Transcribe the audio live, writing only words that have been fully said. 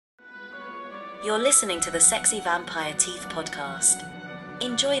You're listening to the Sexy Vampire Teeth podcast.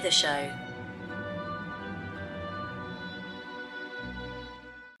 Enjoy the show.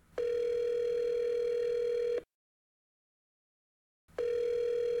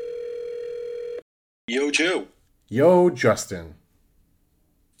 Yo, Joe. Yo, Justin.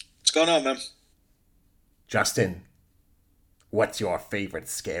 What's going on, man? Justin, what's your favorite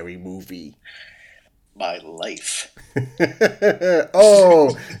scary movie? My life.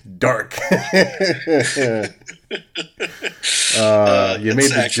 Oh, dark. You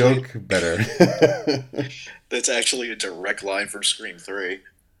made the joke better. That's actually a direct line from Scream 3.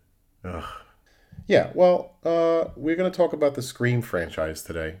 Ugh. Yeah, well, we're going to talk about the Scream franchise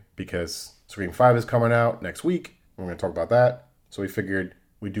today because Scream 5 is coming out next week. We're going to talk about that. So we figured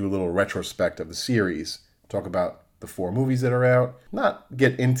we'd do a little retrospect of the series, talk about the 4 movies that are out, not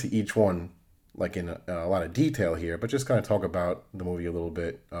get into each one like in a lot of detail here, but just kind of talk about the movie a little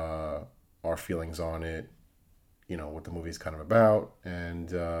bit, our feelings on it, you know, what the movie's kind of about, and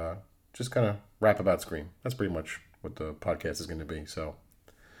just kind of rap about Scream. That's pretty much what the podcast is going to be. So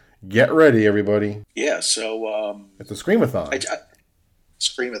get ready, everybody. Yeah, so It's a Screamathon.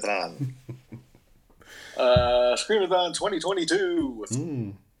 Screamathon. Screamathon 2022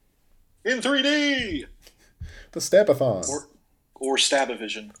 in 3D. The Stabathon. Or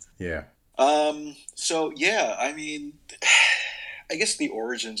Stabavision. Yeah. So yeah, I mean, I guess the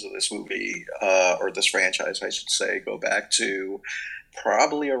origins of this movie, or this franchise, I should say, go back to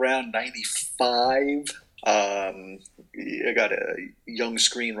probably around 95. I got a young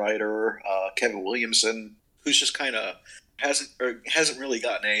screenwriter, Kevin Williamson, who's just kind of hasn't really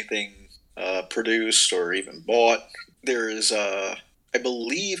gotten anything produced or even bought. There is, I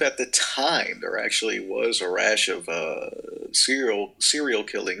believe at the time there actually was a rash of serial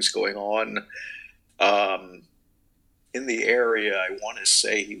killings going on in the area. I want to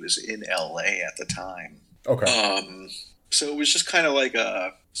say he was in LA at the time. Okay. So it was just kind of like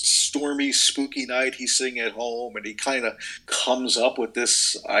a stormy, spooky night. He's sitting at home and he kind of comes up with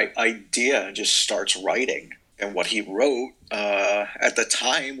this idea and just starts writing. And what he wrote at the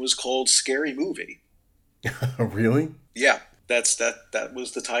time was called Scary Movie. Really? Yeah. That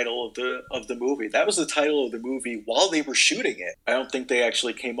was the title of the movie. That was the title of the movie while they were shooting it. I don't think they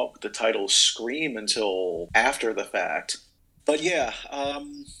actually came up with the title Scream until after the fact. But yeah,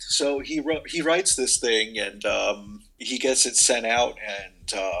 so he writes this thing and he gets it sent out,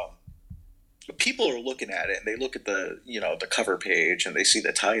 and people are looking at it and they look at the cover page and they see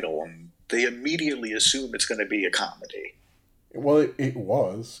the title and they immediately assume it's going to be a comedy. Well, it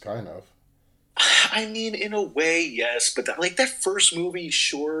was kind of. I mean, in a way, yes, but that first movie,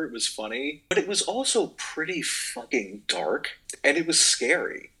 sure, it was funny, but it was also pretty fucking dark, and it was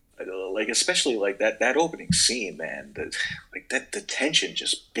scary. Like, especially like that opening scene, man. The tension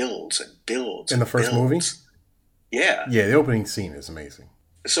just builds and builds. In the first movie? Yeah. Yeah, the opening scene is amazing.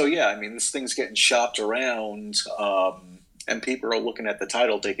 So yeah, I mean, this thing's getting shopped around, and people are looking at the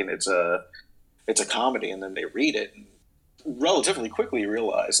title, thinking it's a comedy, and then they read it and relatively quickly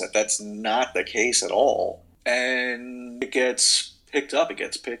realize that that's not the case at all, and it gets picked up. It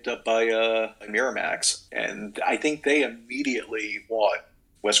gets picked up by Miramax, and I think they immediately want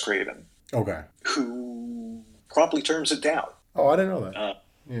Wes Craven. Okay. Who promptly turns it down. Oh, I didn't know that.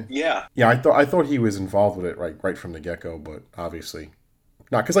 Yeah. Yeah, I thought he was involved with it right from the get-go, but obviously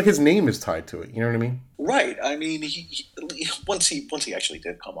not, because like his name is tied to it. You know what I mean? Right. I mean, he once he actually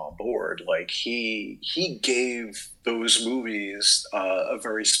did come on board, like he gave those movies a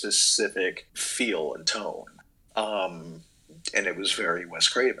very specific feel and tone, and it was very Wes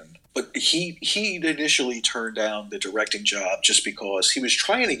Craven. But he initially turned down the directing job just because he was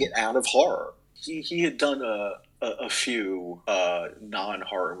trying to get out of horror. He had done a few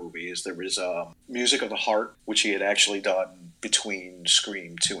non-horror movies. There was Music of the Heart, which he had actually done between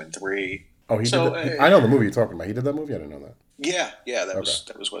Scream 2 and 3. Oh, he did that? I know the movie you're talking about. He did that movie? I didn't know that. Yeah, that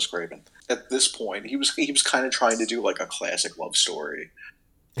was Wes Craven. At this point, he was kind of trying to do like a classic love story,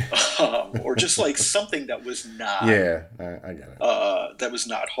 or just like something that was not. Yeah, I get it. That was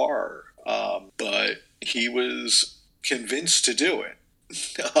not horror, but he was convinced to do it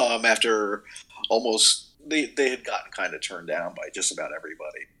after almost they had gotten kind of turned down by just about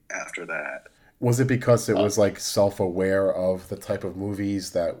everybody after that. Was it because it was like self-aware of the type of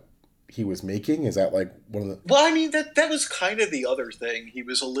movies that he was making? Is that like one of the... Well, I mean, that was kind of the other thing. He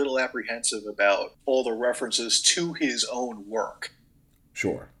was a little apprehensive about all the references to his own work.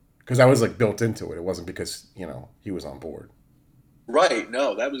 Sure. Because that was like built into it. It wasn't because, he was on board. Right.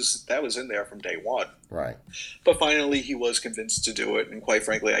 No, that was in there from day one. Right. But finally, he was convinced to do it, and quite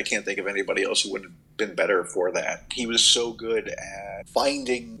frankly, I can't think of anybody else who would have been better for that. He was so good at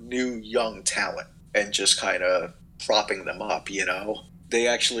finding new young talent and just kind of propping them up. They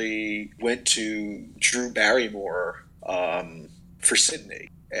actually went to Drew Barrymore for Sydney,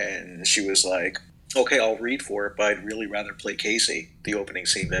 and she was like, "Okay, I'll read for it, but I'd really rather play Casey, the opening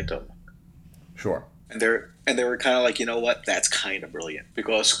scene victim." Sure. And they were kind of like, you know what? That's kind of brilliant,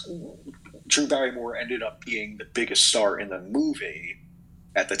 because Drew Barrymore ended up being the biggest star in the movie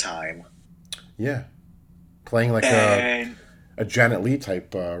at the time. Yeah. Playing like a Janet Leigh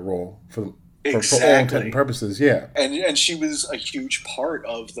type role for all intent and purposes. Yeah. And she was a huge part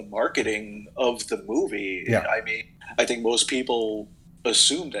of the marketing of the movie. Yeah. I mean, I think most people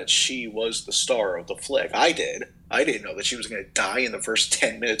assumed that she was the star of the flick. I did. I didn't know that she was going to die in the first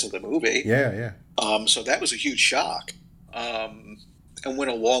 10 minutes of the movie. Yeah, yeah. So that was a huge shock, and went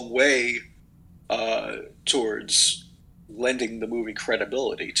a long way towards lending the movie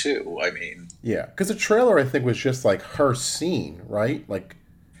credibility too. I mean, yeah, because the trailer, I think, was just like her scene, right? Like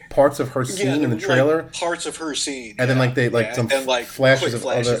parts of her scene in the trailer, like parts of her scene, and then like they some flashes of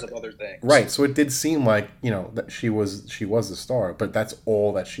other things. Right, so it did seem like that she was the star, but that's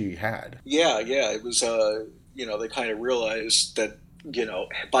all that she had. Yeah, it was. They kind of realized that.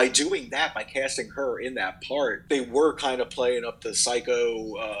 By doing that, by casting her in that part, they were kind of playing up the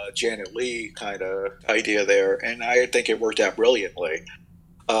psycho Janet Leigh kind of idea there, and I think it worked out brilliantly.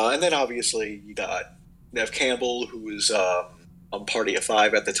 And then obviously you got Neve Campbell, who was on Party of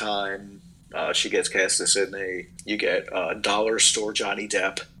Five at the time. She gets cast as Sydney. You get Dollar Store Johnny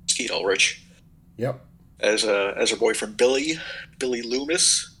Depp, Skeet Ulrich. Yep. As her boyfriend Billy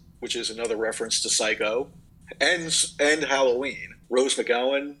Loomis, which is another reference to Psycho, and Halloween. Rose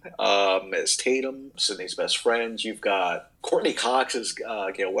McGowan as Tatum, Sydney's best friend. You've got Courtney Cox as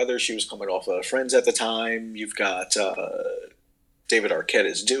Gail Weathers. She was coming off of Friends at the time. You've got David Arquette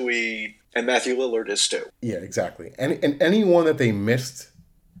as Dewey, and Matthew Lillard as Stu. Yeah, exactly. And anyone that they missed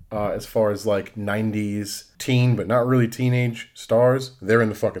as far as like 90s teen, but not really teenage stars, they're in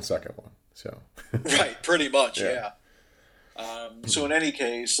the fucking second one. So Right, pretty much, yeah. So in any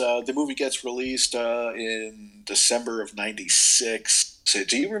case, the movie gets released in December of '96. So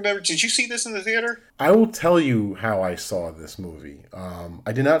do you remember, did you see this in the theater? I will tell you how I saw this movie.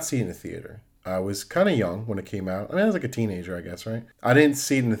 I did not see it in the theater. I was kind of young when it came out. I mean, I was like a teenager, I guess, right? I didn't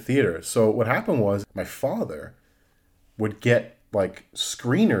see it in the theater. So what happened was my father would get like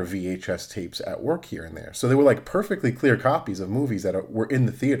screener VHS tapes at work here and there. So they were like perfectly clear copies of movies that were in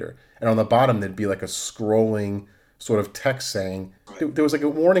the theater. And on the bottom, there'd be like a scrolling sort of text saying, there was like a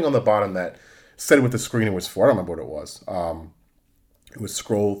warning on the bottom that said what the screener was for. I don't remember what it was. It would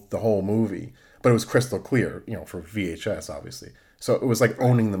scroll the whole movie, but it was crystal clear, for VHS, obviously. So it was like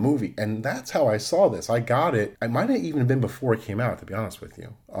owning the movie. And that's how I saw this. I got it. It might have even been before it came out, to be honest with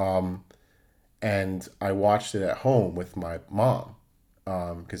you. And I watched it at home with my mom.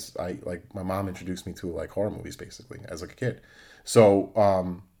 Because my mom introduced me to like horror movies basically as like a kid.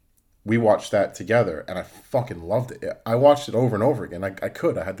 So, we watched that together, and I fucking loved it. I watched it over and over again. I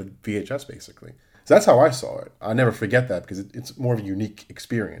had the VHS, basically. So that's how I saw it. I never forget that, because it's more of a unique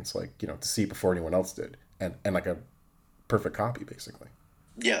experience, like, to see it before anyone else did. And like a perfect copy, basically.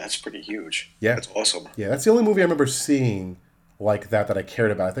 Yeah, that's pretty huge. Yeah. That's awesome. Yeah, that's the only movie I remember seeing like that I cared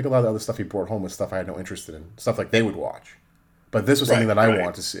about. I think a lot of the other stuff he brought home was stuff I had no interest in. Stuff like they would watch. But this was something that I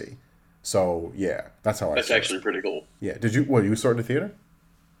wanted to see. So, yeah, that's how I saw it. That's actually pretty cool. Yeah. Did you, you saw it in the theater?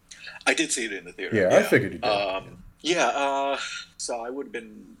 I did see it in the theater. Yeah, I figured you did. So I would have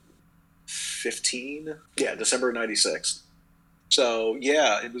been 15. Yeah, December '96. So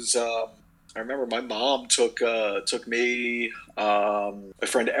yeah, it was. I remember my mom took me, my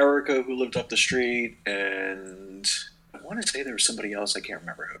friend Erica, who lived up the street, and I want to say there was somebody else, I can't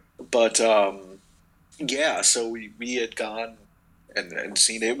remember who. But yeah, so we had gone and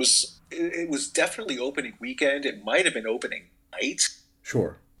seen it. It was definitely opening weekend. It might have been opening night.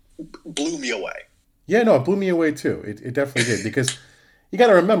 Sure. Blew me away. Yeah, no, it blew me away too. It definitely did, because you got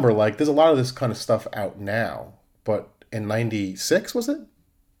to remember, like, there's a lot of this kind of stuff out now, but in '96, was it?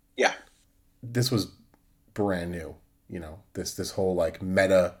 Yeah. This was brand new. This whole like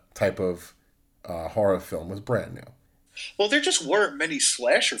meta type of horror film was brand new. Well, there just weren't many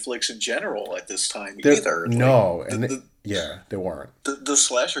slasher flicks in general at this time either. No, there weren't. The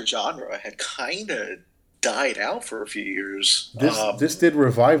slasher genre had kind of died out for a few years. This did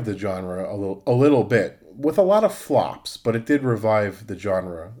revive the genre a little bit, with a lot of flops, but it did revive the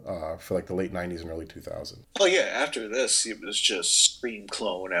genre for like the late '90s and early 2000s. Well, yeah, after this, it was just Scream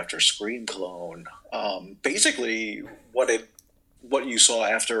clone after Scream clone. Basically, what it what you saw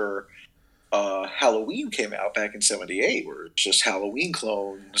after Halloween came out back in '78, where it's just Halloween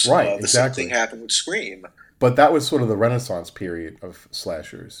clones. Right, The same exactly. thing happened with Scream. But that was sort of the Renaissance period of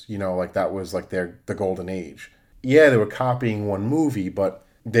slashers. You know, like that was like the golden age. Yeah, they were copying one movie, but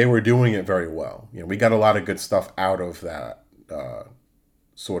they were doing it very well. You know, we got a lot of good stuff out of that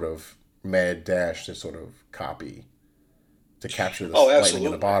sort of mad dash to sort of copy to capture the Oh, lightning in the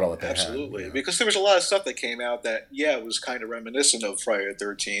absolutely, bottle that they had. absolutely. Yeah. Because there was a lot of stuff that came out that, yeah, was kind of reminiscent of Friday the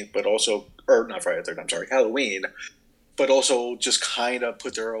 13th, but also, or not Friday the 13th, I'm sorry, Halloween, but also just kind of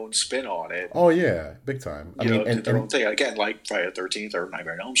put their own spin on it. Oh yeah, big time. I You mean, know, did their own thing again, like Friday the 13th or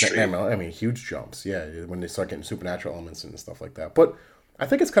Nightmare on Elm Street. I mean, huge jumps. Yeah, when they start getting supernatural elements and stuff like that. But I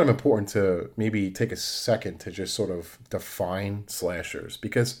think it's kind of important to maybe take a second to just sort of define slashers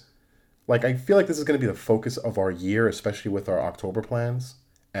because, like, I feel like this is going to be the focus of our year, especially with our October plans,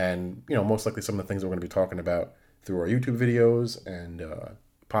 and you know, most likely some of the things we're going to be talking about through our YouTube videos and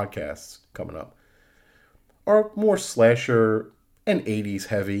podcasts coming up are more slasher and 80s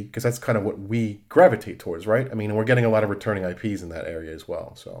heavy because that's kind of what we gravitate towards, right? I mean, we're getting a lot of returning IPs in that area as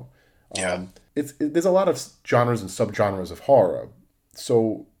well. So Yeah. there's a lot of genres and subgenres of horror.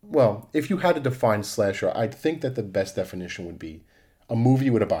 So, well, if you had to define slasher, I'd think that the best definition would be a movie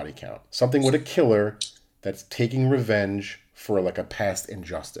with a body count, something with a killer that's taking revenge for like a past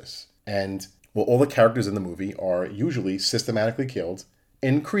injustice. And well, all the characters in the movie are usually systematically killed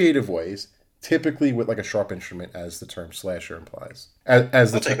in creative ways, typically with like a sharp instrument, as the term slasher implies.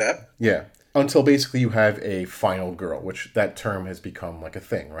 As the I'll take that. Yeah. Until basically you have a final girl, which that term has become like a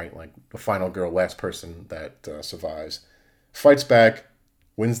thing, right? Like the final girl, last person that survives, fights back,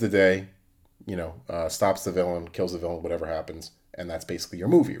 wins the day, you know, stops the villain, kills the villain, whatever happens. And that's basically your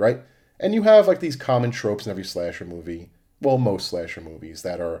movie, right? And you have like these common tropes in every slasher movie. Well, most slasher movies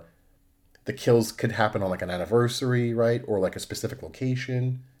that are the kills could happen on like an anniversary, right? Or like a specific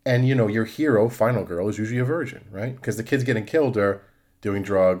location. And you know, your hero, final girl, is usually a virgin, right? Because the kids getting killed are doing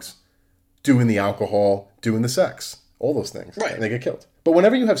drugs, doing the alcohol, doing the sex, all those things. Right. And they get killed. But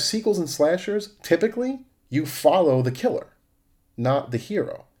whenever you have sequels and slashers, typically you follow the killer, not the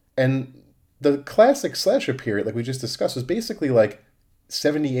hero. And the classic slasher period, like we just discussed, was basically like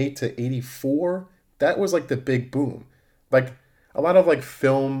 78 to 84. That was like the big boom. Like a lot of like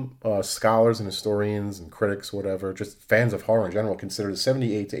film scholars and historians and critics, whatever, just fans of horror in general, consider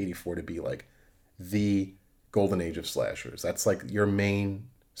 78 to 84 to be like the golden age of slashers. That's like your main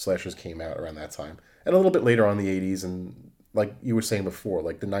slashers came out around that time. And a little bit later on in the 80s, and like you were saying before,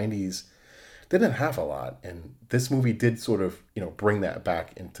 like the 90s, they didn't have a lot. And this movie did sort of, you know, bring that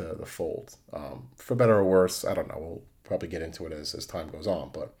back into the fold. For better or worse, I don't know. We'll probably get into it as time goes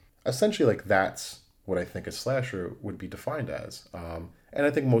on. But essentially, like that's what I think a slasher would be defined as. And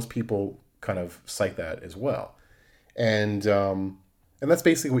I think most people kind of cite that as well. And that's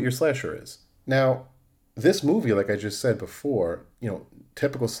basically what your slasher is. Now, this movie, like I just said before, you know,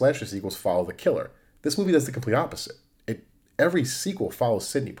 typical slasher sequels follow the killer. This movie does the complete opposite. Every sequel follows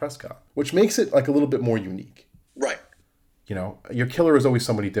Sidney Prescott, which makes it like a little bit more unique. Right. You know, your killer is always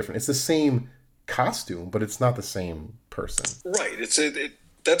somebody different. It's the same costume, but it's not the same person. Right.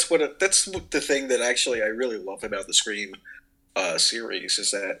 That's what the thing that actually I really love about the Scream series is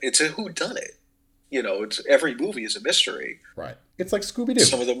that it's a whodunit. You know, it's every movie is a mystery. Right. It's like Scooby-Doo.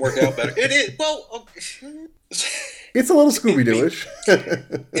 Some of them work out better. It is well. It's a little Scooby-Doo-ish.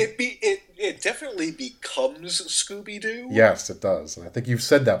 It definitely becomes Scooby-Doo. Yes, it does, and I think you've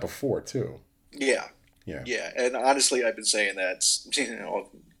said that before too. Yeah. Yeah. Yeah, and honestly, I've been saying that, you know,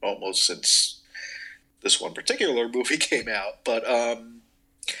 almost since this one particular movie came out. But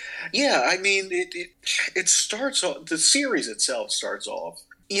yeah, I mean, it starts off. The series itself starts off.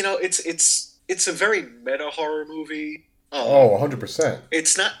 You know, it's a very meta horror movie. 100%.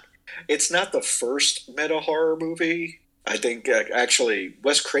 It's not the first meta horror don't I think actually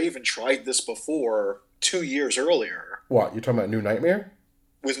Wes Craven tried this before 2 years earlier What, you're talking about New Nightmare?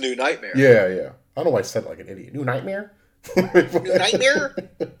 with New Nightmare. Yeah. I don't know why I said it like an idiot. New Nightmare? New Nightmare?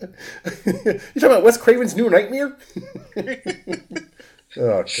 You talking about Wes Craven's New Nightmare?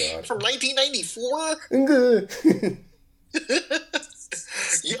 Oh, God. From 1994?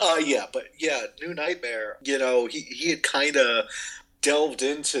 But yeah, New Nightmare, you know, he had kind of delved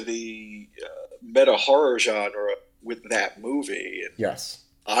into the meta horror genre with that movie. And Yes.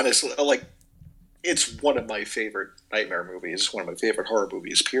 honestly, like, it's one of my favorite nightmare movies, one of my favorite horror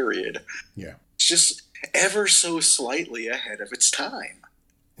movies, period. Yeah. It's just ever so slightly ahead of its time.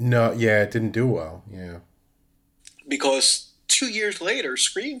 No, yeah, it didn't do well. Yeah. Because 2 years later,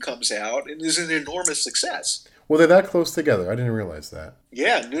 Scream comes out and is an enormous success. Well, they're that close together. I didn't realize that.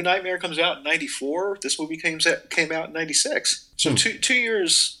 Yeah, New Nightmare comes out in '94. This movie came out in '96. So two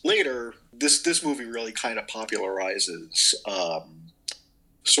years later, this movie really kind of popularizes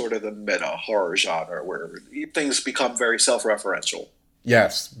sort of the meta horror genre, where things become very self-referential.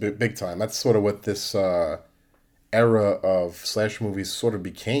 Yes, big time. That's sort of what this era of slasher movies sort of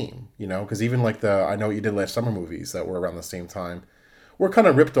became, you know? Because even like the I Know What You Did Last Summer movies that were around the same time were kind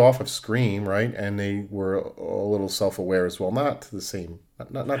of ripped off of Scream, right? And they were a little self-aware as well. Not to the same,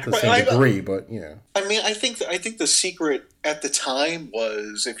 not to the same degree, but yeah. I mean, I think the secret at the time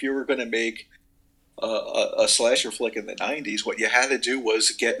was, if you were going to make a slasher flick in the '90s, what you had to do was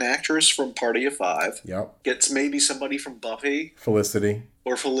get an actress from Party of Five. Yep. Get maybe somebody from Buffy. Felicity.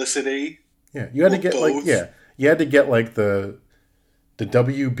 Yeah, you had to get both. You had to get like the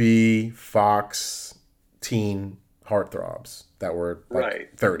WB Fox teen heartthrobs that were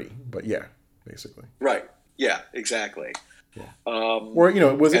like 30, but yeah, basically. Right. Yeah. Exactly. Yeah. Or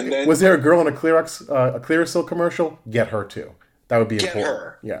was there a girl in a Clearasil commercial? Get her too. That would be important.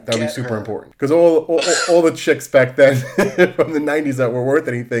 Her. Yeah, that would be super important. Because all the chicks back then from the 90s that were worth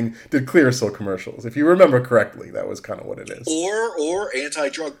anything did Clearasil commercials. If you remember correctly, that was kind of what it is. Or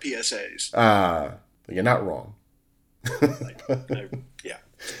anti-drug PSAs. You're not wrong. Yeah.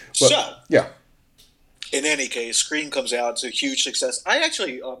 But, yeah. In any case, Scream comes out. It's a huge success. I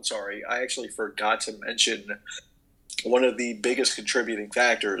actually forgot to mention one of the biggest contributing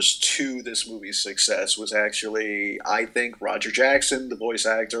factors to this movie's success was actually, I think, Roger Jackson, the voice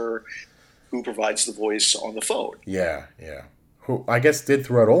actor who provides the voice on the phone. Yeah. Who I guess did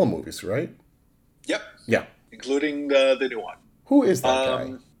throughout all the movies, right? Yep. Yeah. Including the new one. Who is that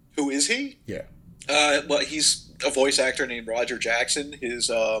guy? Who is he? Yeah. Well, he's a voice actor named Roger Jackson.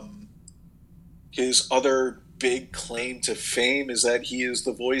 His other big claim to fame is that he is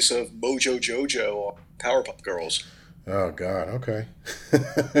the voice of Mojo Jojo on Powerpuff Girls. Oh, God. Okay.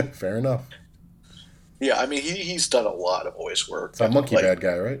 Fair enough. Yeah, I mean, he's done a lot of voice work. It's that monkey bad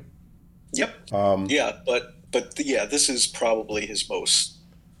guy, right? Yep. Yeah, but this is probably his most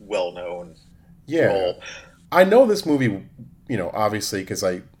well-known role. I know this movie, obviously, because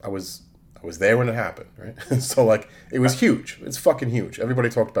I was there when it happened, right? So, like, it was huge. It's fucking huge. Everybody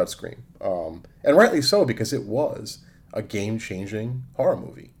talked about Scream. And rightly so, because it was a game-changing horror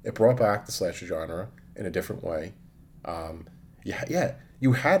movie. It brought back the slasher genre in a different way.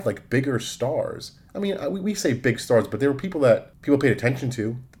 You had like bigger stars. I mean, we say big stars, but there were people that people paid attention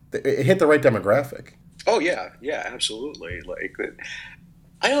to. It hit the right demographic. Oh yeah, absolutely. Like,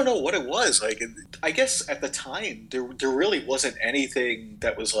 I don't know what it was. Like, I guess at the time there really wasn't anything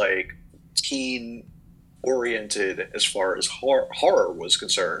that was like teen oriented as far as horror was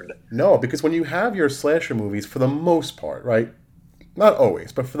concerned. No, because when you have your slasher movies, for the most part, right? Not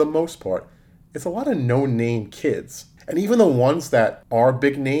always, but for the most part, it's a lot of no-name kids. And even the ones that are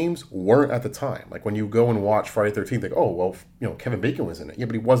big names weren't at the time. Like when you go and watch Friday the 13th, like, oh, well, Kevin Bacon was in it. Yeah,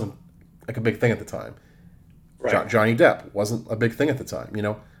 but he wasn't like a big thing at the time. Right. Johnny Depp wasn't a big thing at the time,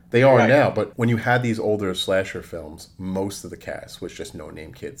 They are now, but when you had these older slasher films, most of the cast was just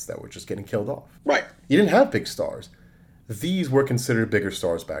no-name kids that were just getting killed off. Right. You didn't have big stars. These were considered bigger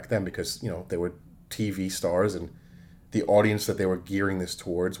stars back then because, they were TV stars and the audience that they were gearing this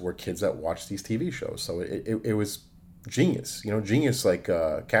towards were kids that watched these TV shows. So it was genius, genius like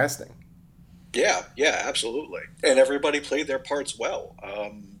casting. Yeah, absolutely. And everybody played their parts well.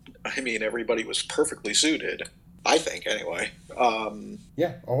 I mean, everybody was perfectly suited, I think, anyway.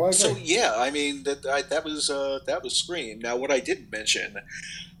 Yeah, I agree. So yeah, I mean that was Scream. Now, what I didn't mention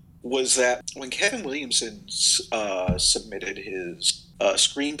was that when Kevin Williamson submitted his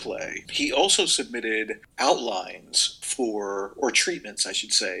screenplay, he also submitted outlines or treatments, I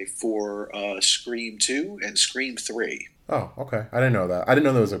should say, for Scream 2 and Scream 3. Oh, okay. I didn't know that. I didn't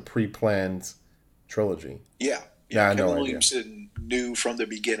know there was a pre-planned trilogy. Yeah. Kevin Williamson knew from the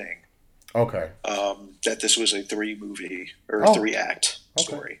beginning. Okay. That this was a 3-act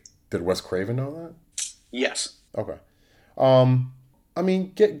story. Did Wes Craven know that? Yes. Okay. I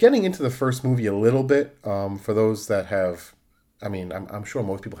mean, getting into the first movie a little bit, for those that have, I mean, I'm sure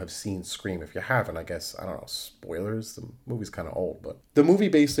most people have seen Scream. If you haven't, I guess, I don't know, spoilers. The movie's kind of old, but the movie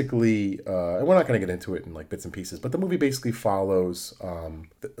basically, and we're not going to get into it in like bits and pieces, but the movie basically follows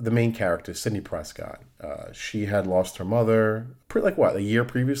the main character, Sidney Prescott. She had lost her mother, a year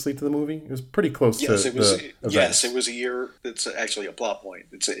previously to the movie? It was pretty close to the events. Yes, it was a year. It's actually a plot point.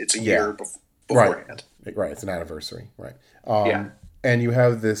 It's a year beforehand. Right, it's an anniversary, right. And you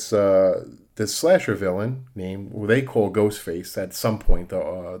have this this slasher villain named, who they call Ghostface at some point,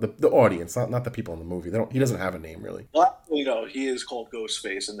 the audience, not the people in the movie. He doesn't have a name really. Well, he is called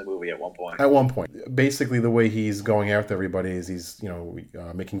Ghostface in the movie at one point. At one point, basically the way he's going after everybody is he's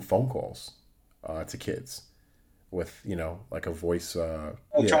making phone calls to kids with like a voice.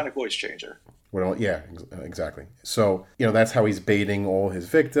 Electronic voice changer. Well, yeah, exactly. So, that's how he's baiting all his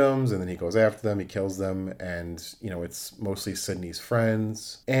victims, and then he goes after them, he kills them, and, it's mostly Sidney's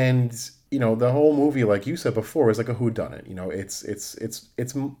friends. And, the whole movie, like you said before, is like a whodunit.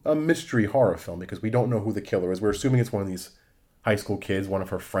 It's a mystery horror film because we don't know who the killer is. We're assuming it's one of these high school kids, one of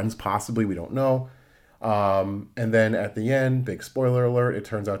her friends possibly, we don't know. And then at the end, big spoiler alert, it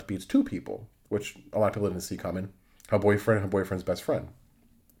turns out to be it's two people, which a lot of people didn't see coming. Her boyfriend and her boyfriend's best friend.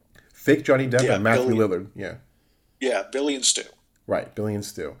 Fake Johnny Depp and Matthew Lillard. Yeah. Yeah, Billy and Stu. Right, Billy and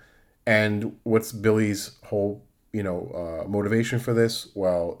Stu. And what's Billy's whole, motivation for this?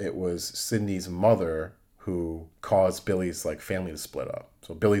 Well, it was Sidney's mother who caused Billy's family to split up.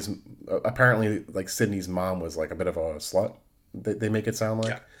 So Billy's apparently Sidney's mom was a bit of a slut. They make it sound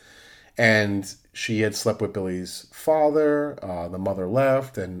like. Yeah. And she had slept with Billy's father. The mother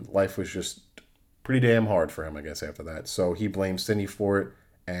left, and life was just pretty damn hard for him, I guess, after that. So he blames Sidney for it.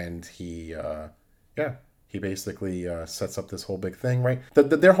 And he basically sets up this whole big thing, right?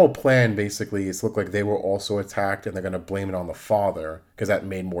 Their whole plan basically is look like they were also attacked, and they're going to blame it on the father because that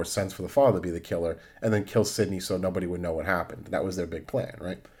made more sense for the father to be the killer, and then kill Sidney so nobody would know what happened. That was their big plan,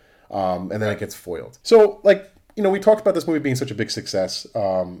 right? And then it gets foiled. So, we talked about this movie being such a big success,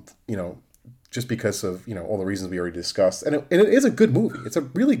 just because of, all the reasons we already discussed. And it is a good movie. It's a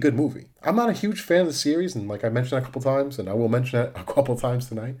really good movie. I'm not a huge fan of the series, and I mentioned it a couple times, and I will mention it a couple times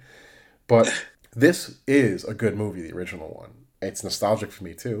tonight. But this is a good movie, the original one. It's nostalgic for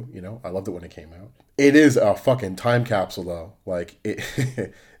me, too. I loved it when it came out. It is a fucking time capsule, though.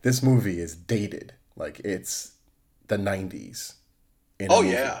 This movie is dated. It's the 90s.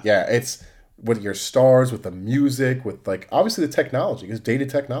 Yeah. Yeah, it's with your stars, with the music, with obviously the technology. It's dated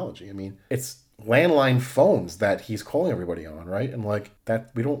technology. I mean, it's landline phones that he's calling everybody on, right? And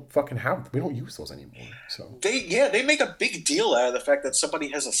that we don't use those anymore. So they make a big deal out of the fact that somebody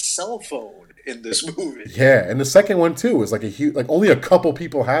has a cell phone in this movie. Yeah, and the second one too was a huge, only a couple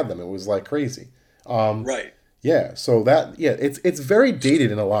people had them. It was crazy. Right. Yeah, so it's very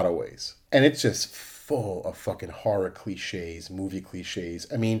dated in a lot of ways, and it's just full of fucking horror cliches, movie cliches.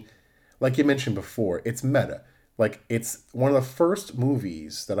 I mean, like you mentioned before, it's meta. It's one of the first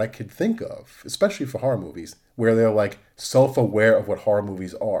movies that I could think of, especially for horror movies, where they're self-aware of what horror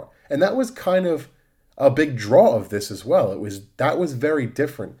movies are. And that was kind of a big draw of this as well. That was very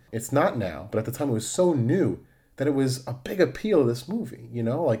different. It's not now, but at the time it was so new that it was a big appeal to this movie, you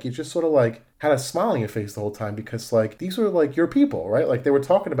just sort of had a smile on your face the whole time because these were your people, right? They were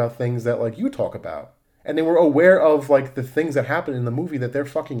talking about things that you talk about. And they were aware of the things that happen in the movie that they're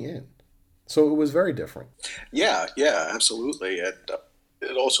fucking in. So it was very different. Yeah, absolutely. And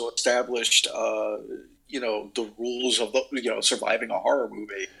it also established, the rules of surviving a horror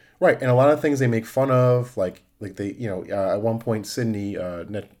movie. Right, and a lot of things they make fun of, they, at one point, Sidney,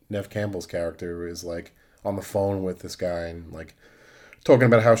 Neve Campbell's character is on the phone with this guy and talking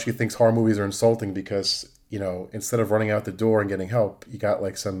about how she thinks horror movies are insulting because, instead of running out the door and getting help, you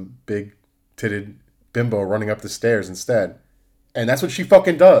got some big titted bimbo running up the stairs instead. And that's what she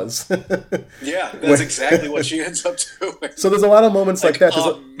fucking does. Yeah, that's exactly what she ends up doing. So there's a lot of moments like that.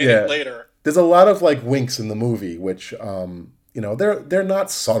 A minute later. There's a lot of winks in the movie, which they're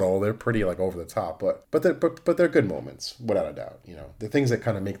not subtle. They're pretty over the top, but they're good moments, without a doubt. The things that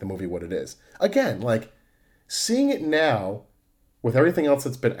kind of make the movie what it is. Again, seeing it now with everything else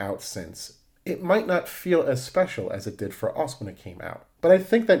that's been out since, it might not feel as special as it did for us when it came out. But I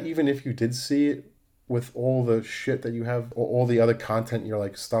think that even if you did see it with all the shit that you have, or all the other content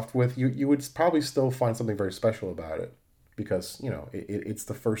you're stuffed with, you would probably still find something very special about it because it's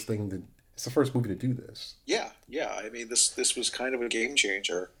the first thing it's the first movie to do this. Yeah. I mean, this was kind of a game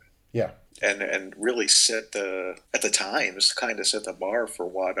changer. Yeah, and really set at the time kind of set the bar for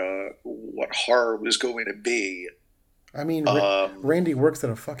what horror was going to be. I mean, Randy works at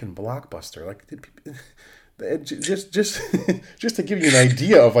a fucking Blockbuster. Just to give you an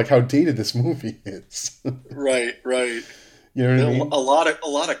idea of like how dated this movie is. Right. You know what I mean? A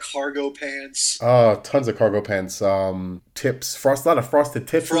lot of cargo pants. Tons of cargo pants. Tips. A lot of frosted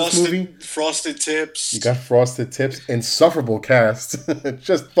tips in this movie. Frosted tips. You got frosted tips. Insufferable cast.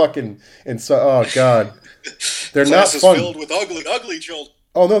 Just fucking oh god. They're not fun. Filled with ugly children.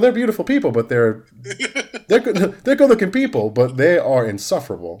 Oh no, they're beautiful people, but they're good looking people, but they are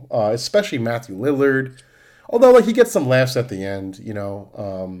insufferable. Especially Matthew Lillard. Although like he gets some laughs at the end, you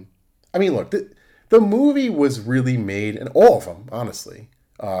know. I mean, look, the movie was really made, and all of them, honestly,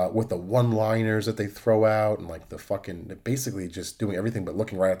 with the one-liners that they throw out and like the fucking basically just doing everything but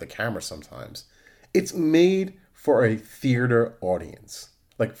looking right at the camera sometimes. It's made for a theater audience,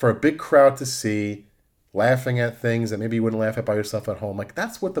 like for a big crowd to see, laughing at things that maybe you wouldn't laugh at by yourself at home. Like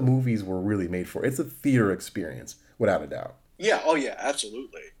that's what the movies were really made for. It's a theater experience, without a doubt. Yeah. Oh yeah.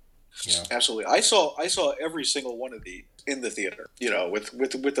 Absolutely. Yeah. Absolutely. I saw every single one of these in the theater.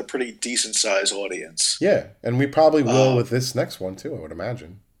 With a pretty decent sized audience. Yeah, and we probably will with this next one too. I would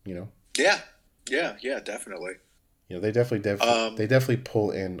imagine. Yeah. Yeah. Definitely. They definitely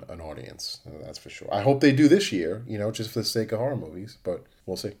pull in an audience. That's for sure. I hope they do this year. Just for the sake of horror movies, but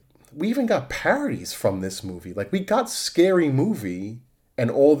we'll see. We even got parodies from this movie. Like we got Scary Movie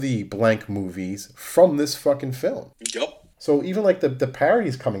and all the blank movies from this fucking film. Yep. So even like the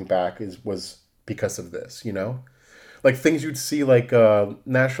parodies coming back was because of this, like things you'd see like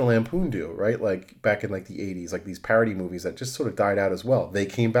National Lampoon do, right? Like back in like the 80s, like these parody movies that just sort of died out as well. They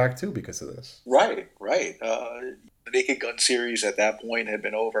came back too because of this. Right. The Naked Gun series at that point had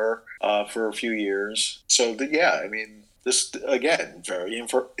been over for a few years. So I mean, this again very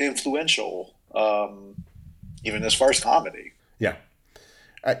influential, even as far as comedy. Yeah.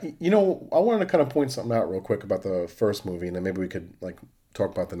 I wanted to kind of point something out real quick about the first movie, and then maybe we could like talk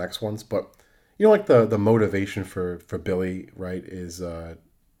about the next ones. But like the motivation for Billy, right, is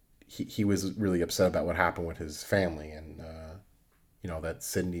he was really upset about what happened with his family, and that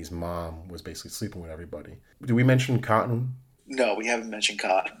Sydney's mom was basically sleeping with everybody. Do we mention Cotton? No, we haven't mentioned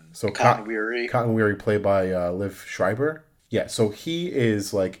Cotton. So Cotton Weary. Cotton Weary, played by Liv Schreiber. Yeah, so he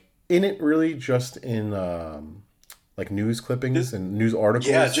is like in it really just in like news clippings and news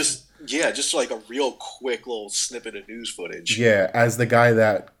articles. Just like a real quick little snippet of news footage. Yeah, as the guy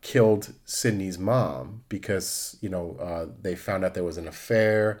that killed Sydney's mom because, they found out there was an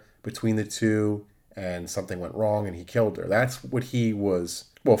affair between the two and something went wrong and he killed her. That's what he was,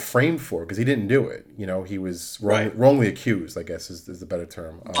 framed for because he didn't do it. He was wrongly accused, I guess is the better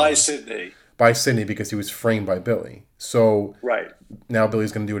term. By Sydney. By Sydney because he was framed by Billy. So now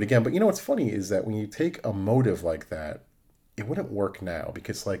Billy's going to do it again. But what's funny is that when you take a motive like that, it wouldn't work now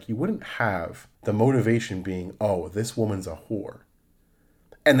because like you wouldn't have the motivation being, oh, this woman's a whore.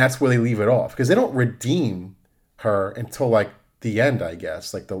 And that's where they leave it off because they don't redeem her until like the end, I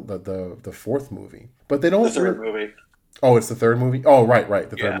guess, like the fourth movie. But they don't. The third movie. Oh, it's the third movie? Oh, right.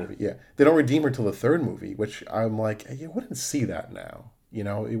 The third movie. Yeah. They don't redeem her till the third movie, which I'm like, you wouldn't see that now.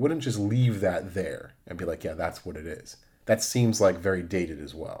 It wouldn't just leave that there and be like, yeah, that's what it is. That seems like very dated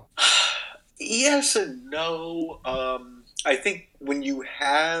as well. Yes and no. I think when you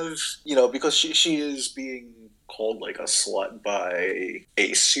have, because she is being called like a slut by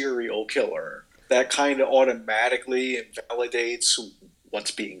a serial killer, that kind of automatically invalidates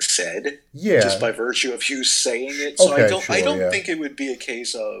what's being said. Yeah. Just by virtue of you saying it. So I don't think it would be a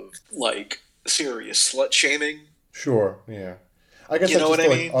case of like serious slut shaming. Sure, yeah. I guess that's just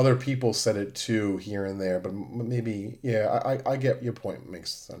like other people said it too here and there, but maybe, yeah, I get your point. It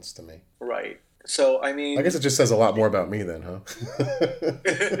makes sense to me. Right. So, I mean... I guess it just says a lot more about me then, huh?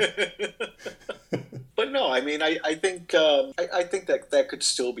 But no, I mean, I think that could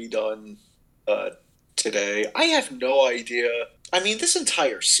still be done today. I have no idea. I mean, this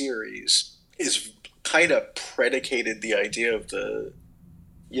entire series is kind of predicated the idea of the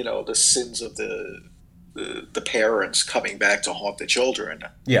sins of the parents coming back to haunt the children.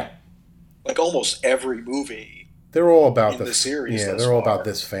 Yeah. Like almost every movie. They're all about the series. Yeah, they're all about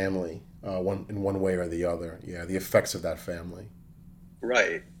this family, one way or the other. Yeah, the effects of that family.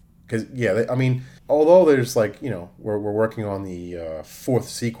 Right. Because although there's like we're working on the fourth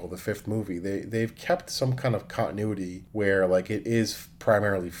sequel, the fifth movie, they've kept some kind of continuity where like it is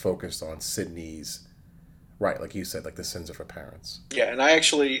primarily focused on Sydney's. Right, like you said, like the sins of her parents. Yeah, and I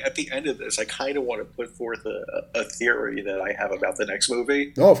actually, at the end of this, I kind of want to put forth a theory that I have about the next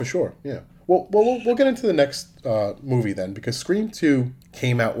movie. Oh, for sure, yeah. Well, we'll get into the next movie then, because Scream 2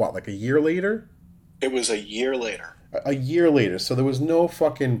 came out, like a year later? It was a year later. A year later, so there was no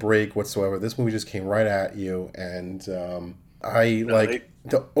fucking break whatsoever. This movie just came right at you, and the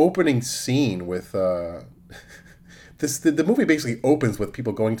opening scene with... The movie basically opens with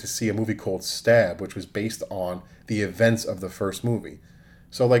people going to see a movie called Stab, which was based on the events of the first movie.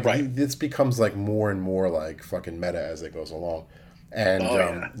 So, like, this becomes, like, more and more, like, fucking meta as it goes along. And,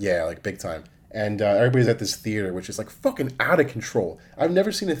 like, big time. And everybody's at this theater, which is, like, fucking out of control. I've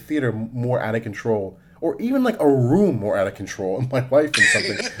never seen a theater more out of control, or even, like, a room more out of control in my life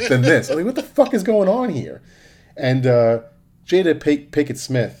than this. I mean, what the fuck is going on here? And, Jada Pinkett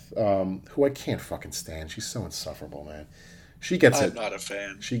Smith, who I can't fucking stand. She's so insufferable, man. She gets I'm it. not a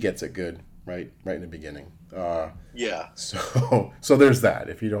fan. She gets it good, right in the beginning. Yeah. So there's that.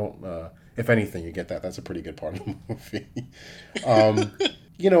 If you don't, if anything, you get that. That's a pretty good part of the movie.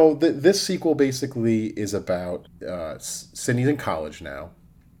 This sequel basically is about Sydney's in college now,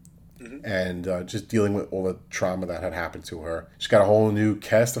 and just dealing with all the trauma that had happened to her. She's got a whole new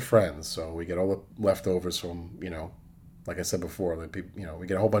cast of friends, so we get all the leftovers from, like I said before, we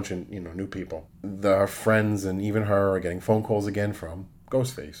get a whole bunch of new people. Her friends and even her are getting phone calls again from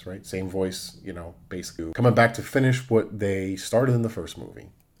Ghostface, right? Same voice, basically coming back to finish what they started in the first movie,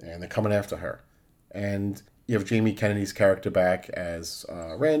 and they're coming after her. And you have Jamie Kennedy's character back as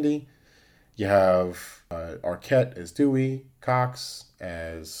Randy. You have Arquette as Dewey, Cox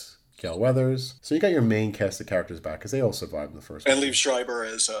as Gale Weathers. So you got your main cast of characters back because they all survived in the first And movie. Liev Schreiber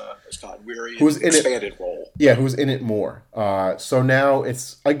as Todd Weary, who's in expanded role. Yeah, who's in it more. So now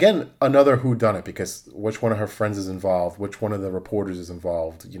it's, again, another whodunit, because which one of her friends is involved, which one of the reporters is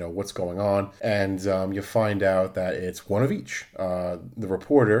involved, what's going on. And you find out that it's one of each. The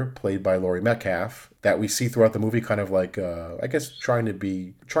reporter, played by Laurie Metcalf, that we see throughout the movie, kind of like, I guess, trying to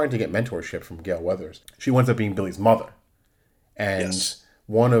get mentorship from Gale Weathers. She winds up being Billy's mother. And Yes.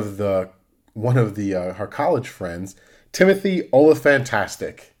 one of the her college friends, Timothy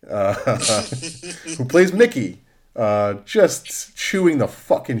Olyphantastic, who plays Mickey, just chewing the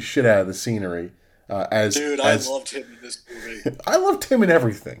fucking shit out of the scenery. I loved him in this movie. I love Tim in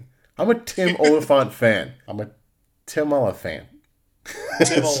everything. I'm a Tim Oliphant fan. I'm a Tim Oliphant.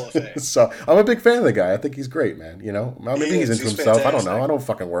 Tim Oliphant. So I'm a big fan of the guy. I think he's great, man. Maybe he's into he's himself. I don't fantastic. know.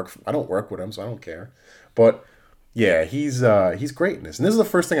 I don't work with him, so I don't care. But yeah, he's great in this. And this is the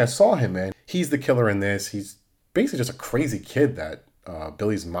first thing I saw him in. He's the killer in this. He's basically just a crazy kid that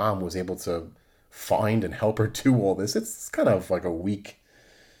Billy's mom was able to find and help her do all this. It's kind of like a weak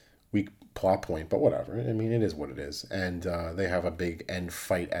plot point, but whatever. I mean, it is what it is. And they have a big end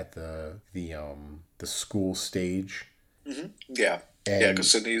fight at the school stage. Mm-hmm. Yeah, And-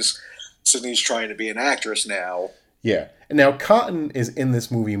 because Sydney's trying to be an actress now. Yeah. And now Cotton is in this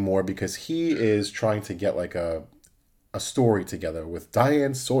movie more because he is trying to get like a story together with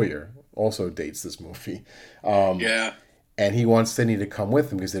Diane Sawyer, also dates this movie. Yeah. And he wants Sydney to come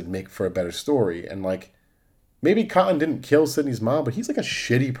with him because it'd make for a better story. And like, maybe Cotton didn't kill Sydney's mom, but he's like a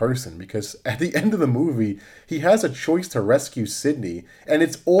shitty person because at the end of the movie, he has a choice to rescue Sydney. And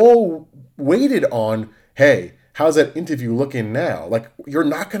it's all weighted on, hey, how's that interview looking now? Like, you're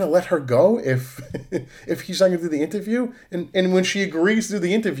not going to let her go if he's not going to do the interview? And when she agrees to do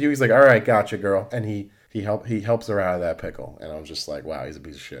the interview, he's like, all right, gotcha, girl. And he helps her out of that pickle. And I was just like, wow, he's a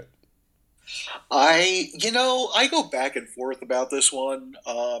piece of shit. I go back and forth about this one.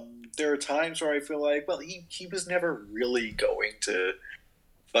 There are times where I feel like, well, he was never really going to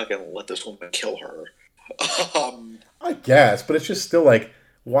fucking let this woman kill her. I guess, but it's just still like,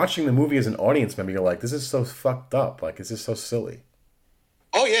 watching the movie as an audience member, you're like, this is so fucked up. Like, this is so silly.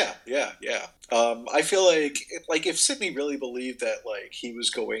 Oh yeah. I feel like if Sydney really believed that like he was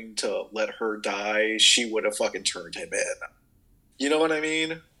going to let her die, she would have fucking turned him in. You know what I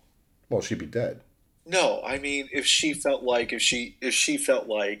mean? Well, she'd be dead. No, I mean if she felt like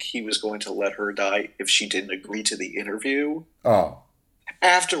he was going to let her die if she didn't agree to the interview. Oh.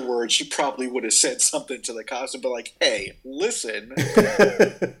 Afterwards, she probably would have said something to the cops and be like, "Hey, listen."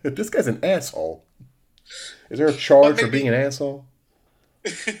 This guy's an asshole. Is there a charge for being an asshole?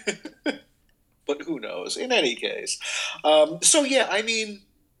 But who knows? In any case. So yeah, I mean,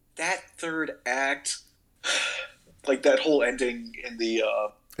 that third act, like that whole ending in the...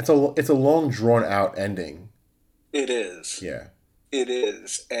 It's a long, drawn-out ending. It is. Yeah. It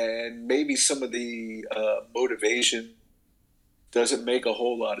is. And maybe some of the motivation doesn't make a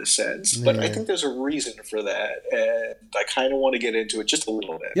whole lot of sense. But I think there's a reason for that. And I kind of want to get into it just a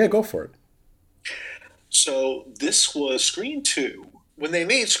little bit. Yeah, go for it. So this was Scream 2. When they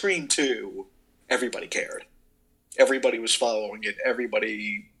made Scream 2, everybody cared. Everybody was following it.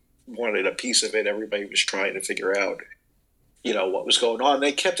 Everybody wanted a piece of it. Everybody was trying to figure out, what was going on.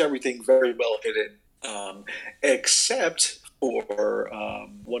 They kept everything very well hidden, except for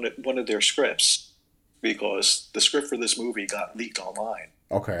one of their scripts, because the script for this movie got leaked online.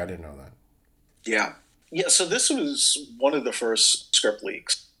 Okay, I didn't know that. Yeah. Yeah, so this was one of the first script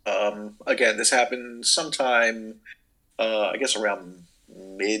leaks. Again, this happened sometime, I guess around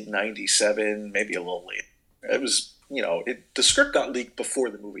mid-97, maybe a little late. It was, the script got leaked before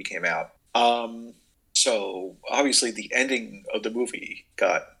the movie came out. So, obviously, the ending of the movie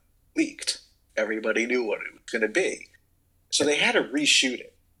got leaked. Everybody knew what it was going to be. So they had to reshoot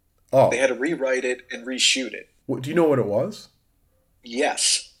it. Oh. They had to rewrite it and reshoot it. Do you know what it was?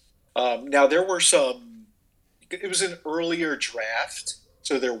 Yes. Now, there were some it was an earlier draft,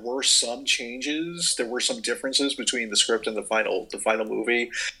 so there were some changes. There were some differences between the script and the final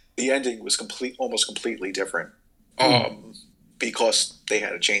movie. The ending was almost completely different, because they had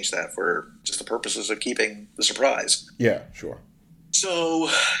to change that for just the purposes of keeping the surprise. Yeah, sure. So,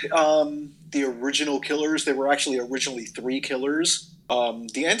 the original killers, there were actually originally 3 killers.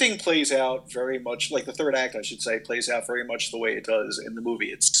 The ending plays out very much, like the third act, I should say, plays out very much the way it does in the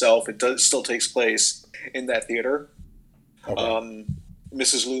movie itself. Still takes place in that theater. Okay.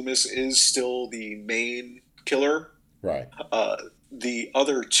 Mrs. Loomis is still the main killer. Right. The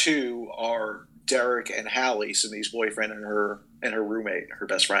other 2 are Derek and Hallie, Sydney's boyfriend, and her roommate, her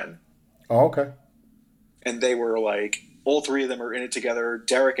best friend. Oh, okay. And they were like, all 3 of them are in it together.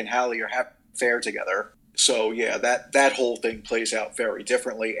 Derek and Hallie are having an affair together. So yeah, that whole thing plays out very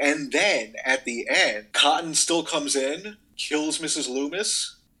differently. And then at the end, Cotton still comes in, kills Mrs.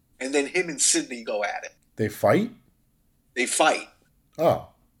 Loomis, and then him and Sydney go at it. They fight? They fight. Oh,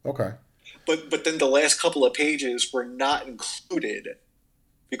 okay. But then the last couple of pages were not included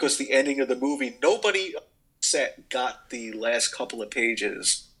because the ending of the movie, nobody set got the last couple of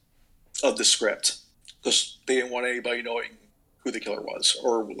pages of the script because they didn't want anybody knowing who the killer was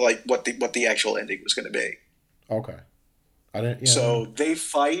or like what the actual ending was going to be. Okay. I didn't. Yeah, so they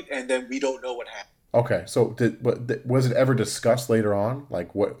fight, and then we don't know what happened. Okay, so was it ever discussed later on,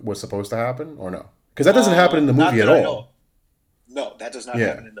 like what was supposed to happen, or no? Because that doesn't happen in the movie at all. No, that does not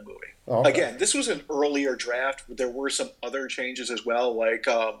happen in the movie. Oh, okay. Again, this was an earlier draft. But there were some other changes as well, like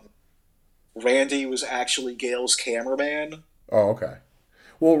Randy was actually Gail's cameraman. Oh, okay.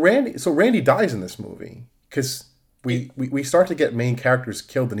 Well, Randy dies in this movie because we start to get main characters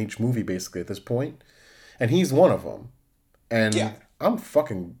killed in each movie basically at this point, and he's one of them. And yeah. I'm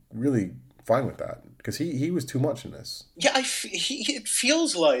fucking really fine with that because he was too much in this. Yeah, it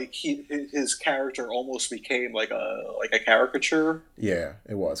feels like his character almost became like a caricature. Yeah,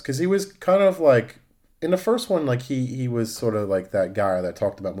 it was because he was kind of like in the first one, like he was sort of like that guy that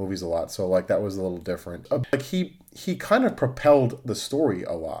talked about movies a lot. So like that was a little different. Like he kind of propelled the story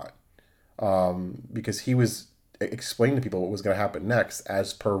a lot because he was explaining to people what was going to happen next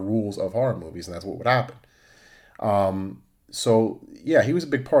as per rules of horror movies, and that's what would happen. So yeah, he was a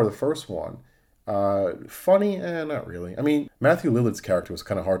big part of the first one. Funny? Not really. I mean, Matthew Lillard's character was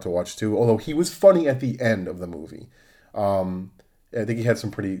kind of hard to watch too, although he was funny at the end of the movie. I think he had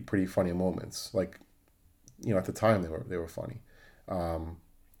some pretty funny moments. Like, you know, at the time they were funny.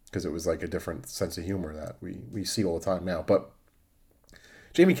 Because it was like a different sense of humor that we see all the time now. But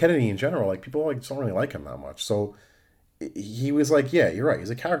Jamie Kennedy in general, like people like don't really like him that much. So he was like, yeah, you're right. He's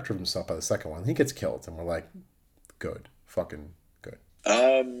a character of himself by the second one. He gets killed, and we're like, good. Fucking good.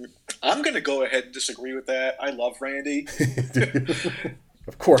 I'm going to go ahead and disagree with that. I love Randy.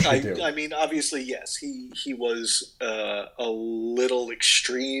 Of course you do. I mean, obviously, yes, he was a little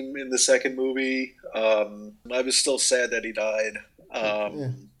extreme in the second movie. I was still sad that he died.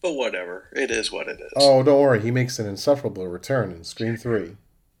 But whatever. It is what it is. Oh, don't worry. He makes an insufferable return in Scream 3.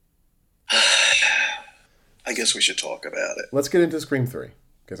 I guess we should talk about it. Let's get into Scream 3.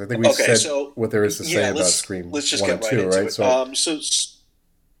 Because I think we said what there is to say about Scream 1 and 2, right?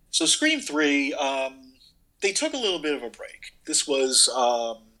 So Scream 3, they took a little bit of a break. This was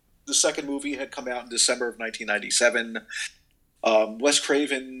the second movie had come out in December of 1997. Wes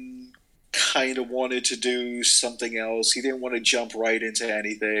Craven kind of wanted to do something else. He didn't want to jump right into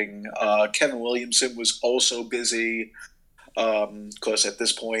anything. Kevin Williamson was also busy because at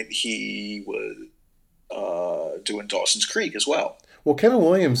this point he was doing Dawson's Creek as well. Well, Kevin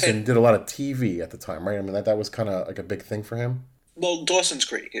Williamson did a lot of TV at the time, right? I mean, that was kind of like a big thing for him. Well, Dawson's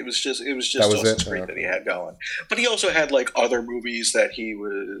Creek. It was just Dawson's Creek that he had going. But he also had like other movies that he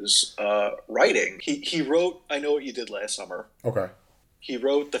was writing. He wrote I Know What You Did Last Summer. Okay. He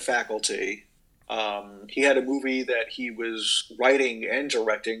wrote The Faculty. He had a movie that he was writing and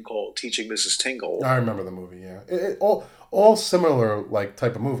directing called Teaching Mrs. Tingle. I remember the movie. Yeah, all similar like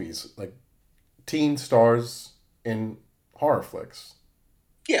type of movies, like teen stars in horror flicks.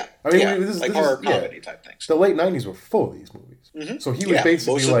 Yeah, I mean, this is horror comedy type things. The late 90s were full of these movies. Mm-hmm. So he was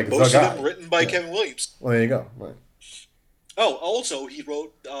basically most like most of them written by Kevin Williams. Well, there you go. Right. Oh, also, he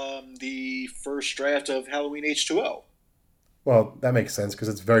wrote the first draft of Halloween H2O. Well, that makes sense because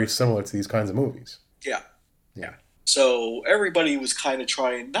it's very similar to these kinds of movies. Yeah. So everybody was kind of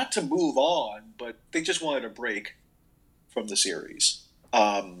trying not to move on, but they just wanted a break from the series.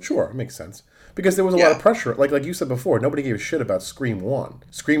 Sure, it makes sense. Because there was a lot of pressure. Like you said before, nobody gave a shit about Scream 1.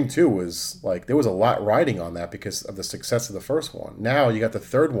 Scream 2 was, like, there was a lot riding on that because of the success of the first one. Now you got the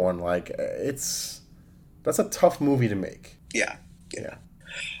third one, like, that's a tough movie to make. Yeah.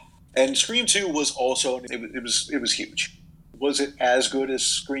 And Scream 2 was also it was huge. Was it as good as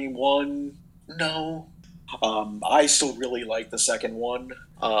Scream 1? No. I still really like the second one.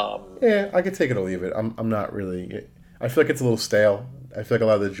 Yeah, I could take it or leave it. I'm not really. I feel like it's a little stale. I feel like a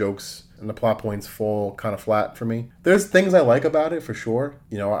lot of the jokes and the plot points fall kind of flat for me. There's things I like about it for sure.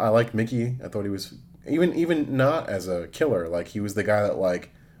 You know, I like Mickey. I thought he was even not as a killer. Like he was the guy that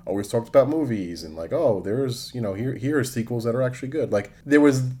like always talked about movies and like, oh, there's here are sequels that are actually good. Like there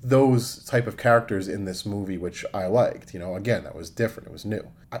was those type of characters in this movie which I liked. You know, again, that was different. It was new.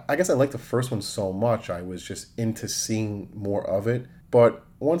 I guess I liked the first one so much I was just into seeing more of it. But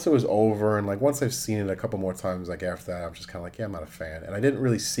once it was over and like once I've seen it a couple more times, like after that, I'm just kind of like, yeah, I'm not a fan. And I didn't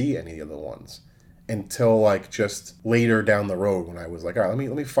really see any of the other ones until like just later down the road when I was like, all right,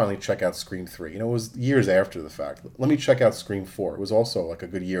 let me finally check out Scream 3. You know, it was years after the fact. Let me check out Scream 4. It was also like a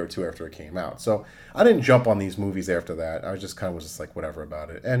good year or two after it came out. So I didn't jump on these movies after that. I just kind of was just like whatever about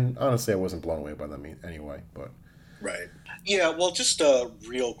it. And honestly, I wasn't blown away by them anyway. But Right. Yeah, well, just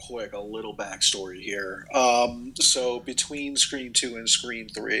real quick, a little backstory here. So between Scream 2 and Scream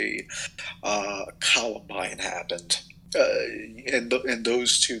 3, Columbine happened. And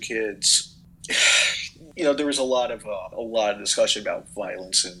those two kids, there was a lot of discussion about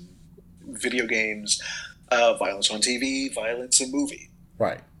violence in video games, violence on TV, violence in movie.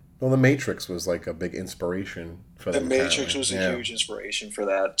 right. Well, The Matrix was like a big inspiration for The them. Matrix Apparently. was a Yeah. huge inspiration for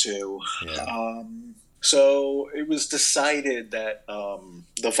that too. Yeah. So it was decided that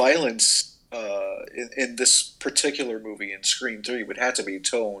the violence in this particular movie in Scream 3 would have to be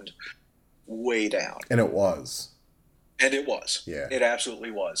toned way down. And it was. And it was. Yeah. It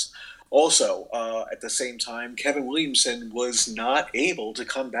absolutely was. Also, at the same time, Kevin Williamson was not able to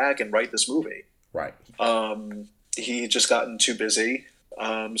come back and write this movie. Right. He had just gotten too busy.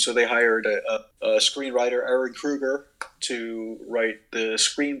 So they hired a screenwriter, Aaron Kruger, to write the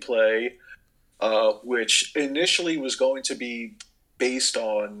screenplay, which initially was going to be based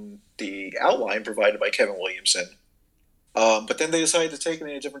on the outline provided by Kevin Williamson. But then they decided to take it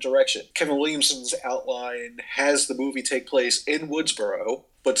in a different direction. Kevin Williamson's outline has the movie take place in Woodsboro,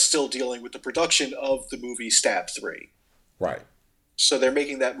 but still dealing with the production of the movie Stab 3. Right. So they're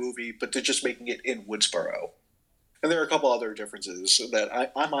making that movie, but they're just making it in Woodsboro. And there are a couple other differences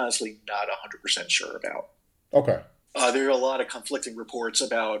that I'm honestly not 100% sure about. Okay. There are a lot of conflicting reports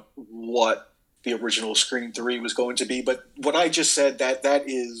about what the original Scream 3 was going to be, but what I just said, that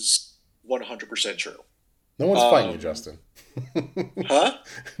is 100% true. No one's fighting you, Justin. Huh?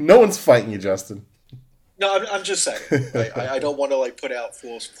 No one's fighting you, Justin. No, I'm just saying. I don't want to put out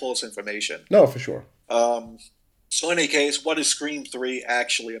false information. No, for sure. So in any case, what is Scream 3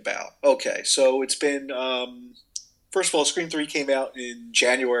 actually about? Okay, so it's been... first of all, Scream 3 came out in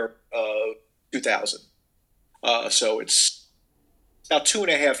January 2000. So it's about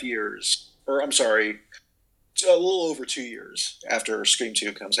 2.5 years, or I'm sorry, a little over 2 years after Scream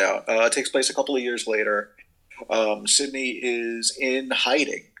 2 comes out. It takes place a couple of years later. Sydney is in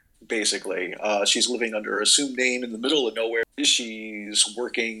hiding, basically. She's living under an assumed name in the middle of nowhere. She's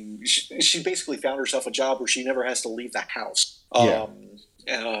working. She basically found herself a job where she never has to leave the house.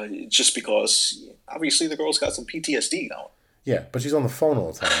 Just because, obviously, the girl's got some PTSD going. Yeah, but she's on the phone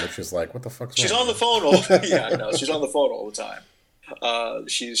all the time, which is like, what the fuck's She's wrong on the with phone all. Yeah, I know. She's on the phone all the time.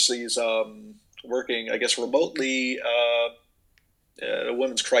 She's working, I guess, remotely. A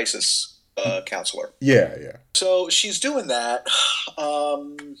women's crisis counselor. Yeah, yeah. So she's doing that.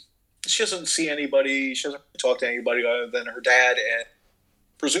 She doesn't see anybody. She doesn't talk to anybody other than her dad and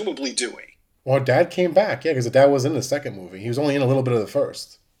presumably Dewey. Well, her dad came back, yeah, because the dad was in the second movie. He was only in a little bit of the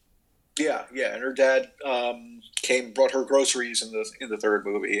first. Yeah, and her dad brought her groceries in the third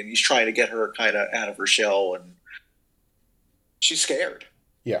movie, and he's trying to get her kind of out of her shell, and she's scared.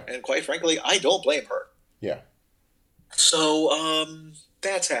 Yeah. And quite frankly, I don't blame her. Yeah. So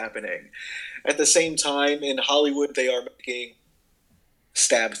that's happening. At the same time, in Hollywood, they are making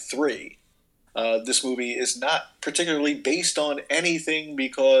Stab 3. This movie is not particularly based on anything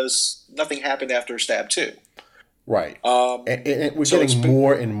because nothing happened after Stab 2. Right. And we're getting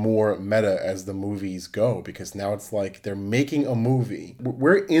more and more meta as the movies go, because now it's like they're making a movie.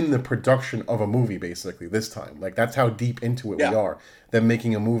 We're in the production of a movie, basically, this time. Like, that's how deep into it we are. They're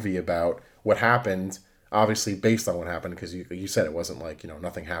making a movie about what happened, obviously based on what happened, because you said it wasn't like,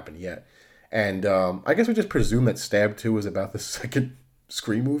 nothing happened yet. And I guess we just presume that Stab 2 is about the second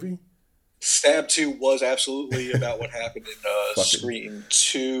Scream movie? Stab 2 was absolutely about what happened in Fucking Scream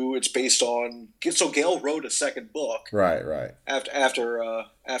 2. It's based on... So Gale wrote a second book right,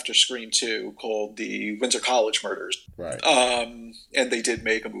 after Scream 2 called The Windsor College Murders. right, And they did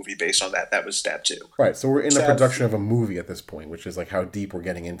make a movie based on that. That was Stab 2. right. So we're in the Stab production of a movie at this point, which is like how deep we're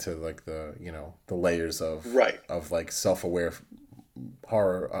getting into like the the layers of Right. of like self-aware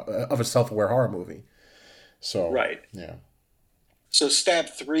horror of a self-aware horror movie. So Right. yeah. So Stab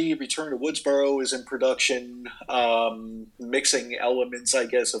 3, Return to Woodsboro, is in production, mixing elements, I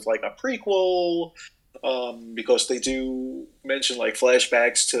guess, of like a prequel, because they do mention like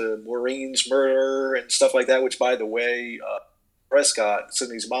flashbacks to Maureen's murder and stuff like that, which, by the way, Prescott,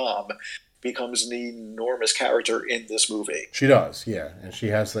 Sydney's mom, becomes an enormous character in this movie. She does, yeah, and she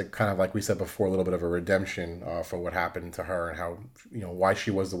has like kind of like we said before, a little bit of a redemption for what happened to her and how why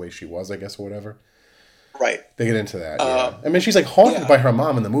she was the way she was, I guess, or whatever. Right. They get into that. Yeah. I mean, she's like haunted Yeah. by her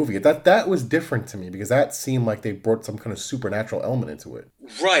mom in the movie. That was different to me because that seemed like they brought some kind of supernatural element into it.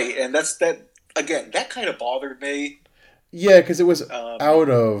 Right, and again, that kind of bothered me. Yeah, because it was out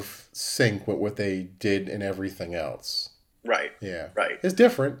of sync with what they did and everything else. Right. Yeah. Right. It's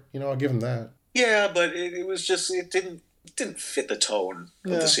different. I'll give them that. Yeah, but it was just it didn't fit the tone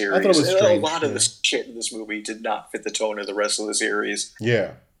of the series. I thought it was a strange. lot of the shit in this movie did not fit the tone of the rest of the series.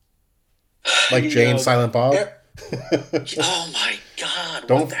 Yeah. Like Jane Silent Bob. Oh my god!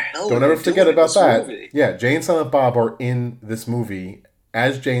 Don't what the hell? don't are ever they forget doing in about this that. movie? Yeah, Jane Silent Bob are in this movie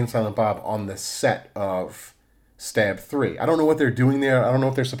as Jane Silent Bob on the set of Stab 3. I don't know what they're doing there. I don't know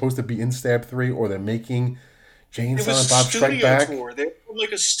if they're supposed to be in Stab 3 or they're making Jane It Silent was Bob a Strike studio Back. tour. They were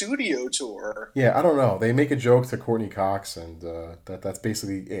like a studio tour. Yeah, I don't know. They make a joke to Courtney Cox, and that's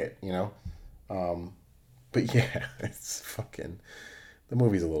basically it. But yeah, it's fucking. The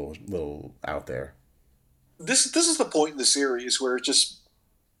movie's a little out there. This is the point in the series where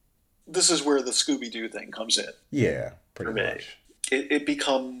this is where the Scooby-Doo thing comes in. Yeah, pretty For me. much. It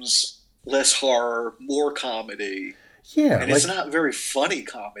becomes less horror, more comedy, Yeah, and it's not very funny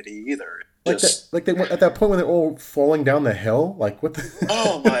comedy either. they went at that point when they're all falling down the hill. Like what?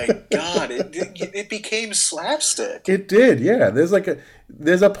 Oh my god! It became slapstick. It did, yeah. There's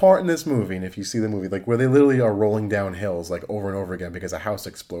a part in this movie, and if you see the movie, like where they literally are rolling down hills like over and over again because a house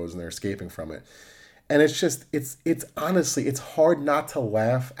explodes and they're escaping from it. And it's just it's honestly it's hard not to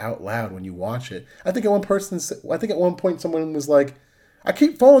laugh out loud when you watch it. I think at one point someone was like, "I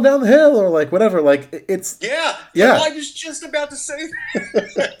keep falling down the hill," or like whatever. Like it's Yeah. I was just about to say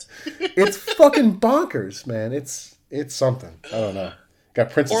that. it's fucking bonkers, man. It's something. I don't know. Got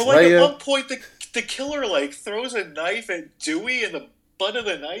Princess Or like Leia. at one point, the killer like throws a knife at Dewey, and the butt of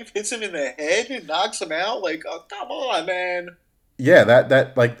the knife hits him in the head and knocks him out. Like, oh, come on, man. Yeah,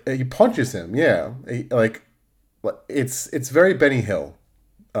 that like he punches him. Yeah, it's very Benny Hill.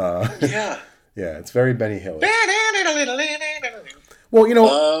 Yeah. Yeah, it's very Benny Hill.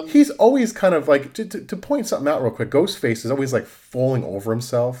 Well, he's always kind of like to point something out real quick. Ghostface is always like falling over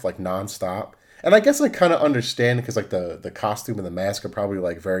himself like nonstop, and I guess I kind of understand because like the costume and the mask are probably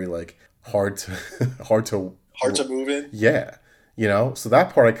like very like hard to Hard to move in. Yeah, so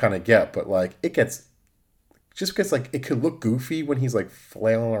that part I kind of get, but like it gets. Just because, like, it could look goofy when he's, like,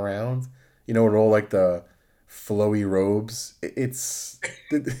 flailing around, with all, like, the flowy robes. It's...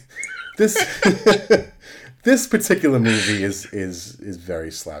 This particular movie is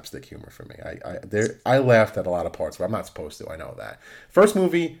very slapstick humor for me. I laughed at a lot of parts, but I'm not supposed to. I know that. First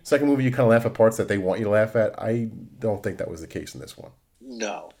movie, second movie, you kind of laugh at parts that they want you to laugh at. I don't think that was the case in this one.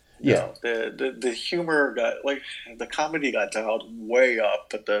 No. Yeah. No. The humor got, like, the comedy got dialed way up,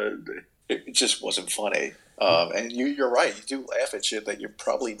 but it just wasn't funny. And you're right. You do laugh at shit that you're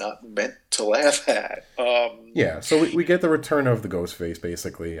probably not meant to laugh at. Yeah, so we get the return of the Ghostface,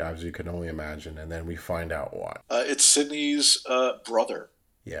 basically, as you can only imagine, and then we find out what. It's Sydney's brother.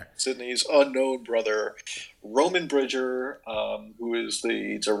 Yeah. Sydney's unknown brother, Roman Bridger, who is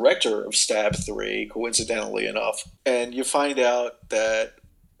the director of Stab 3, coincidentally enough. And you find out that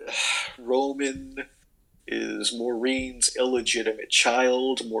Roman is Maureen's illegitimate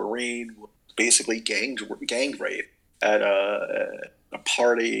child. Maureen basically gang rape at a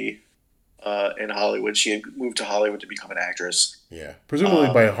party in Hollywood. She had moved to Hollywood to become an actress. Yeah,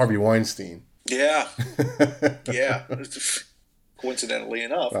 presumably by Harvey Weinstein. Yeah, yeah. Coincidentally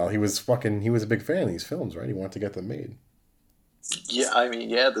enough. Well, he was a big fan of these films, right? He wanted to get them made. Yeah, I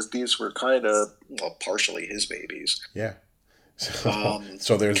mean, these were kind of partially his babies. Yeah.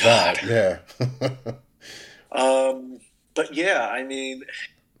 So there's God. That. Yeah. But yeah, I mean.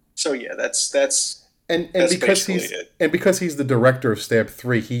 So yeah, that's And That's because basically it. because he's the director of Stab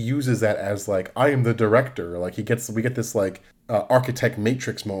 3, he uses that as like, I am the director. Like we get this like architect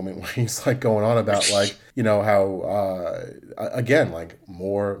matrix moment where he's like going on about like, you know, how again, like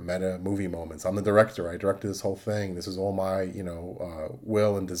more meta movie moments. I'm the director. I directed this whole thing. This is all my, you know,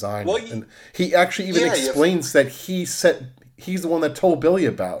 will and design. Well, and he actually even explains that he's the one that told Billy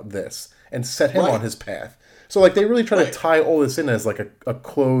about this and set him on his path. So like they really try to tie all this in as like a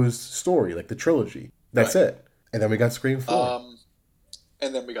closed story, like the trilogy. That's it. And then we got Scream 4.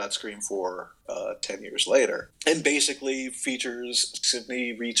 And then we got Scream 4 10 years later. And basically features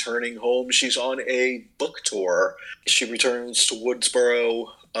Sidney returning home. She's on a book tour. She returns to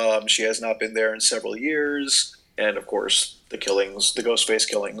Woodsboro. She has not been there in several years. And of course, the Ghostface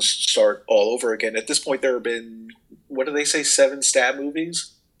killings start all over again. At this point, there have been, what do they say, 7 Stab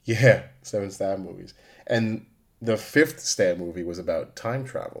movies? Yeah, 7 Stab movies. And the 5th Stab movie was about time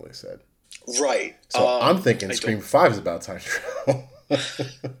travel, they said. Right. So I'm thinking Scream 5 is about time travel.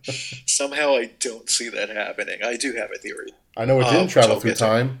 Somehow I don't see that happening. I do have a theory. I know it didn't travel through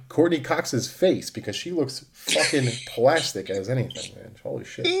time. Courtney Cox's face, because she looks fucking plastic as anything, man. Holy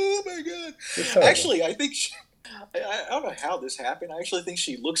shit. Oh my god. Actually, I think I don't know how this happened. I actually think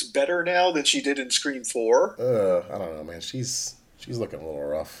she looks better now than she did in Scream 4. I don't know, man. She's looking a little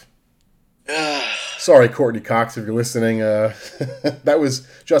rough. Sorry, Courtney Cox, if you're listening. That was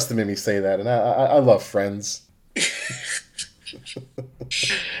Justin made me say that, and I love Friends.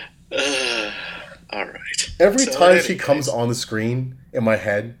 All right. Every time she comes on the screen in my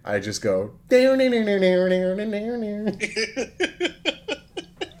head, I just go. So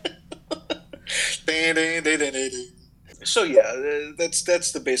yeah,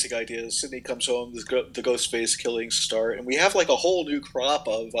 that's the basic idea. Sidney comes home, the Ghostface killings start, and we have like a whole new crop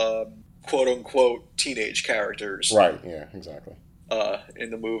of quote unquote teenage characters. Right. Yeah. Exactly.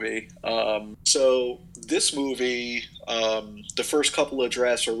 In the movie. So this movie, the first couple of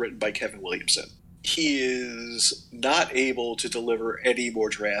drafts are written by Kevin Williamson. He is not able to deliver any more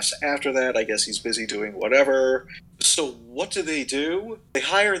drafts after that. I guess he's busy doing whatever. So what do? They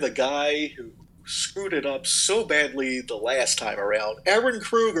hire the guy who screwed it up so badly the last time around, Aaron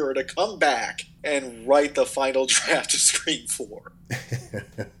Kruger, to come back and write the final draft of Scream 4.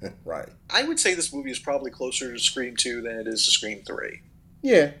 Right. I would say this movie is probably closer to Scream 2 than it is to Scream 3.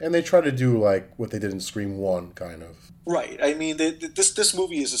 Yeah, and they try to do like what they did in Scream 1, kind of. Right. I mean, this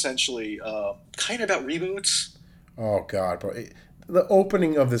movie is essentially kind of about reboots. Oh, God, bro. The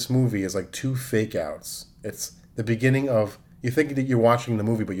opening of this movie is like 2 fake outs. It's the beginning of... You think that you're watching the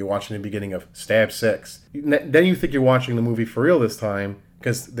movie, but you're watching the beginning of Stab 6. Then you think you're watching the movie for real this time,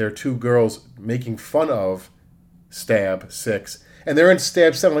 because there are 2 girls making fun of Stab 6. And they're in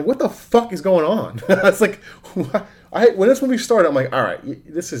Stab 7. I'm like, what the fuck is going on? It's like... when this movie started, I'm like, all right,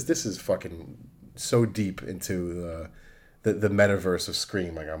 this is fucking so deep into the metaverse of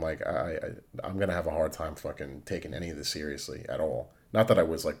Scream. Like, I'm gonna have a hard time fucking taking any of this seriously at all. Not that I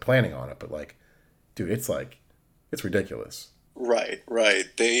was like planning on it, but like, dude, it's ridiculous. Right.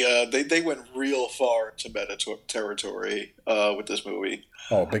 They went real far into meta territory with this movie.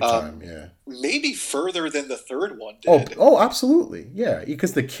 Oh, big time, yeah. Maybe further than the third one did. Oh, absolutely, yeah.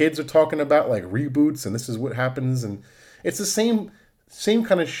 Because the kids are talking about like reboots, and this is what happens, and it's the same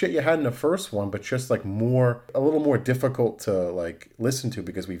kind of shit you had in the first one, but just like a little more difficult to like listen to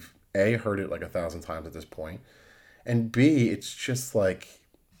because we've A, heard it like 1,000 times at this point, and B, it's just like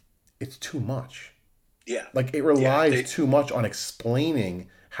it's too much. Yeah. Like it relies too much on explaining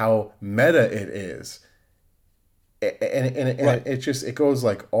how meta it is. And right. it goes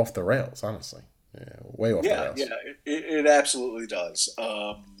like off the rails, honestly. Yeah, way off the rails. Yeah, it absolutely does.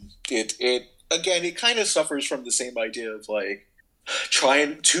 It kind of suffers from the same idea of like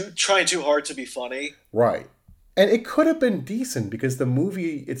trying too hard to be funny. Right. And it could have been decent because the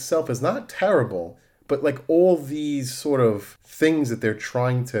movie itself is not terrible, but like all these sort of things that they're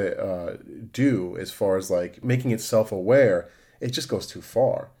trying to do as far as like making it self-aware, it just goes too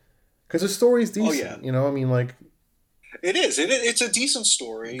far. Because the story is decent. Oh, yeah. You know, I mean, like... It is. It's a decent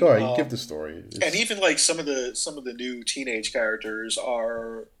story. Go ahead, you give the story. And even like some of the new teenage characters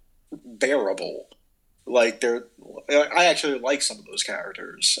are bearable. Like I actually like some of those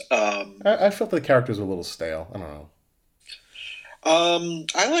characters. I felt the characters were a little stale. I don't know.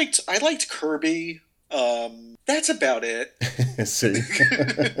 I liked Kirby. That's about it. See.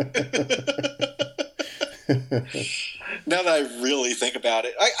 Now that I really think about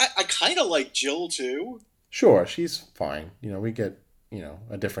it, I kind of like Jill too. Sure, she's fine. You know, we get,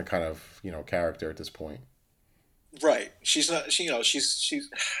 a different kind of, character at this point. Right. She's not, she's,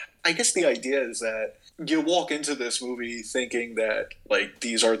 I guess the idea is that you walk into this movie thinking that, like,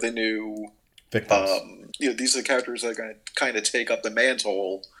 these are the new Victims. These are the characters that are going to kind of take up the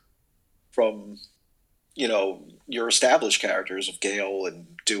mantle from, your established characters of Gale and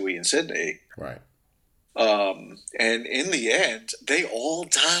Dewey and Sydney. Right. And in the end, they all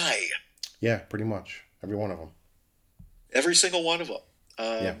die. Yeah, pretty much. Every one of them. Every single one of them.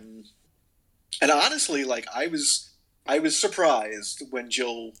 Yeah. And honestly, like, I was surprised when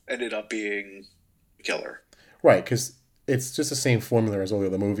Jill ended up being the killer. Right, because it's just the same formula as all the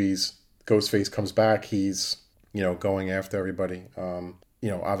other movies. Ghostface comes back. He's, going after everybody.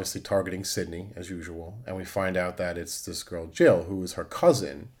 Obviously targeting Sydney, as usual. And we find out that it's this girl, Jill, who is her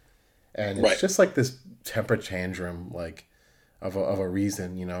cousin. And it's just like this temper tantrum, like, of a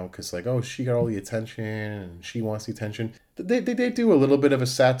reason, because, like, oh, she got all the attention and she wants the attention. They do a little bit of a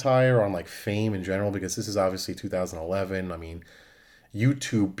satire on, like, fame in general, because this is obviously 2011. I mean,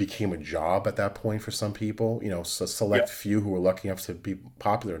 YouTube became a job at that point for some people, so select few who were lucky enough to be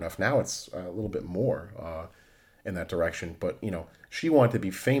popular enough. Now it's a little bit more in that direction. But, she wanted to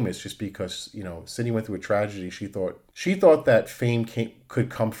be famous just because, Sydney went through a tragedy. She thought that fame could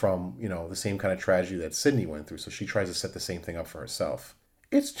come from, the same kind of tragedy that Sydney went through. So she tries to set the same thing up for herself.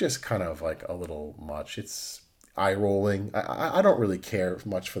 It's just kind of like a little much. It's eye rolling. I don't really care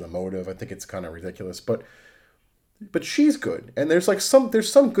much for the motive. I think it's kind of ridiculous, but she's good. And there's some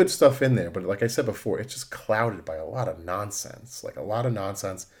good stuff in there. But like I said before, it's just clouded by a lot of nonsense,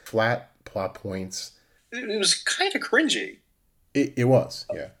 flat plot points. It was kind of cringy. It was,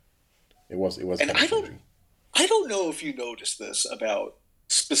 yeah. It was. And I don't know if you noticed this about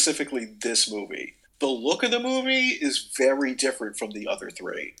specifically this movie. The look of the movie is very different from the other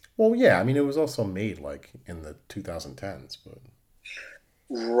three. Well, yeah. I mean, it was also made like in the 2010s, but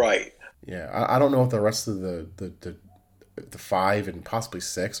right. Yeah, I don't know if the rest of the 5 and possibly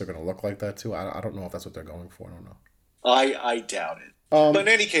 6 are going to look like that too. I don't know if that's what they're going for. I don't know. I doubt it. But in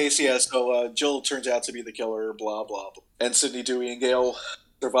any case, yeah, so Jill turns out to be the killer, blah, blah, blah. And Sydney, Dewey, and Gale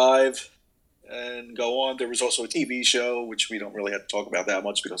survive and go on. There was also a TV show, which we don't really have to talk about that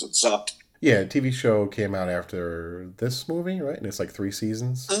much because it sucked. Yeah, a TV show came out after this movie, right? And it's like 3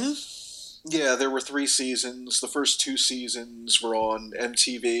 seasons? Mm-hmm. Yeah, there were 3 seasons. The first 2 seasons were on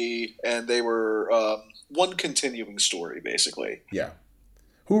MTV, and they were one continuing story, basically. Yeah.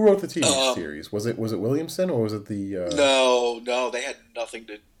 Who wrote the TV series? Was it Williamson or was it the? No, they had nothing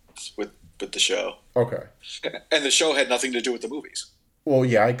to with the show. Okay. And the show had nothing to do with the movies. Well,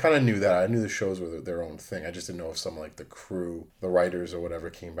 yeah, I kind of knew that. I knew the shows were their own thing. I just didn't know if some like the crew, the writers or whatever,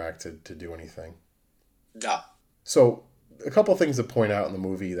 came back to do anything. Nah. So a couple of things to point out in the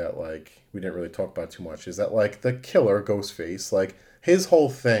movie that like we didn't really talk about too much is that like the killer Ghostface, like his whole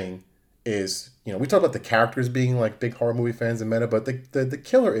thing is, we talk about the characters being like big horror movie fans and meta, but the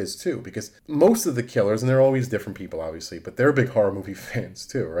killer is too, because most of the killers, and they're always different people obviously, but they're big horror movie fans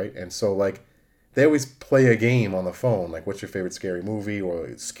too, right? And so like they always play a game on the phone, like what's your favorite scary movie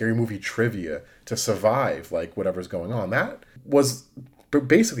or scary movie trivia to survive like whatever's going on. That was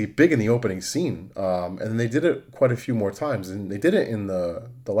basically big in the opening scene, and then they did it quite a few more times, and they did it in the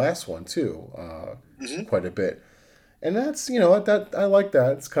last one too, quite a bit. And that's, that I like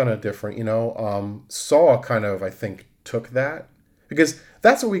that. It's kind of different, Saw kind of, I think, took that. Because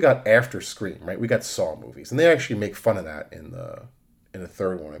that's what we got after Scream, right? We got Saw movies. And they actually make fun of that in the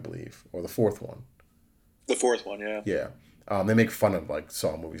third one, I believe. Or the fourth one. The fourth one, yeah. Yeah. They make fun of, like,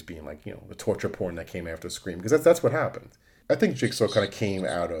 Saw movies being, like, the torture porn that came after Scream. Because that's what happened. I think Jigsaw kind of came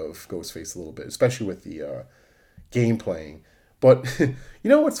out of Ghostface a little bit, especially with the game playing. But,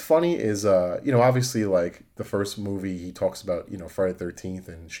 what's funny is, obviously, like, the first movie, he talks about, Friday the 13th,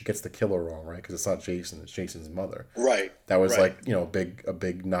 and she gets the killer wrong, right? Because it's not Jason, it's Jason's mother. Right. That was, like, a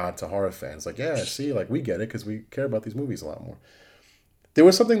big nod to horror fans. Like, yeah, see, like, we get it, because we care about these movies a lot more. There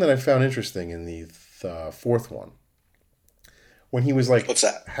was something that I found interesting in the fourth one. When he was, like... What's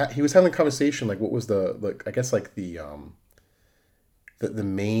that? He was having a conversation, like, what was the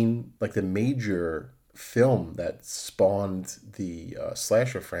main, like, the major... film that spawned the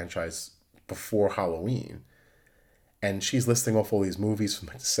slasher franchise before Halloween, and she's listing off all these movies from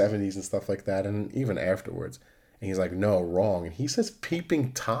like the 70s and stuff like that, and even afterwards, and he's like, no, wrong, and he says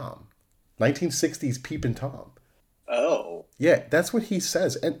Peeping Tom, 1960s Peeping Tom. Oh, yeah, that's what he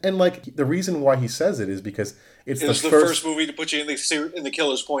says, and like the reason why he says it is because it's the first movie to put you in the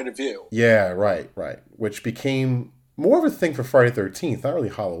killer's point of view. Yeah, right, which became more of a thing for Friday the 13th, not really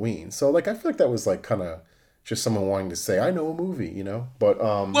Halloween. So, like, I feel like that was, like, kind of just someone wanting to say, I know a movie, But,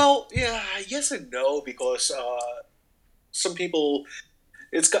 well, yeah, yes and no, because some people...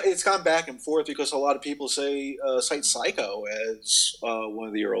 It's gone back and forth because a lot of people cite Psycho as one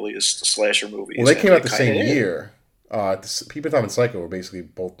of the earliest slasher movies. Well, they came out the same year. Peeping Tom and Psycho were basically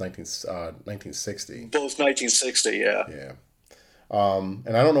both 1960. Both 1960, yeah. Yeah.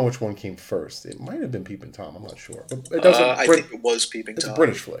 And I don't know which one came first. It might have been Peeping Tom. I'm not sure. But it doesn't. I think it was Peeping It's Tom. a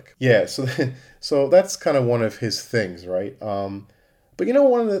British flick. Yeah. So that's kind of one of his things, right? But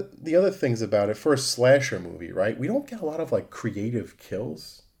one of the other things about it, for a slasher movie, right? We don't get a lot of like creative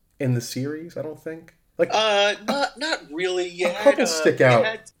kills in the series. I don't think. Like, not really. A couple stick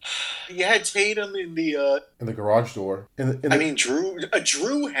out. You had Tatum in the garage door.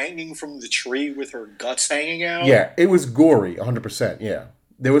 Drew hanging from the tree with her guts hanging out. Yeah, it was gory, 100%. Yeah,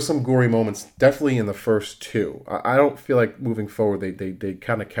 there was some gory moments, definitely in the first two. I don't feel like moving forward they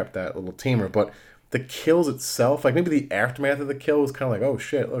kind of kept that a little tamer, but the kills itself, like maybe the aftermath of the kill was kind of like, oh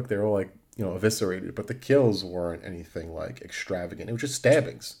shit, look, they're all like eviscerated, but the kills weren't anything like extravagant. It was just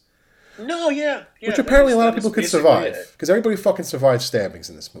stabbings. No, yeah. Which apparently a lot of people could survive. Because everybody fucking survives stabbings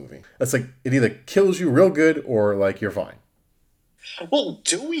in this movie. It's like, it either kills you real good or, like, you're fine. Well,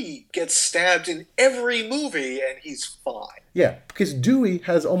 Dewey gets stabbed in every movie and he's fine. Yeah, because Dewey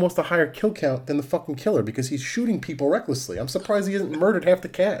has almost a higher kill count than the fucking killer because he's shooting people recklessly. I'm surprised he hasn't murdered half the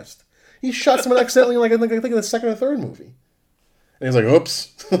cast. He shot someone accidentally I think in the second or third movie. And he's like,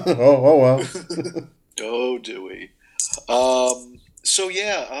 oops. oh well. Oh, Dewey. So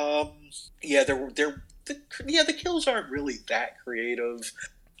the kills aren't really that creative.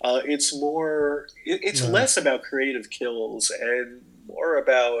 It's more, less about creative kills and more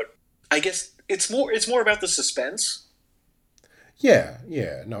about, I guess, it's more about the suspense. Yeah,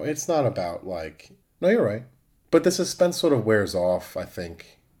 no, it's not about like, no, you're right. But the suspense sort of wears off, I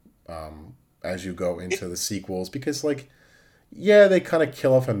think, as you go into the sequels, because like, yeah, they kind of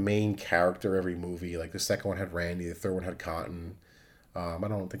kill off a main character every movie. Like the second one had Randy, the third one had Cotton. I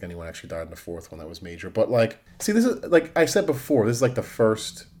don't think anyone actually died in the fourth one that was major. But, like, see, this is, like I said before, this is like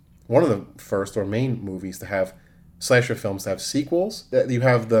one of the first or main movies to have slasher films to have sequels. That you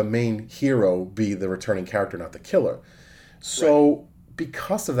have the main hero be the returning character, not the killer. So,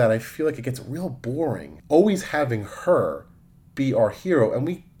 because of that, I feel like it gets real boring. Always having her be our hero, and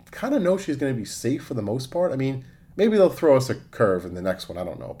we kind of know she's going to be safe for the most part. I mean, maybe they'll throw us a curve in the next one. I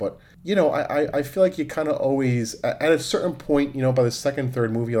don't know. But, I feel like you kind of always, at a certain point, by the second,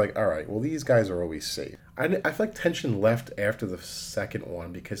 third movie, like, all right, well, these guys are always safe. I feel like tension left after the second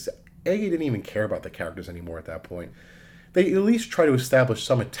one because A, didn't even care about the characters anymore at that point. They at least try to establish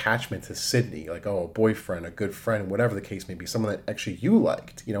some attachment to Sidney, like, a boyfriend, a good friend, whatever the case may be, someone that actually you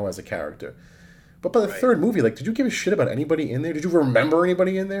liked, as a character. But by the third movie, like, did you give a shit about anybody in there? Did you remember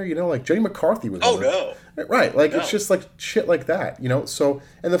anybody in there? Like, Jenny McCarthy was in there. No. Right, like, it's just, like, shit like that, So,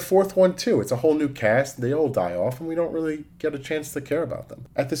 and the fourth one, too. It's a whole new cast. They all die off, and we don't really get a chance to care about them.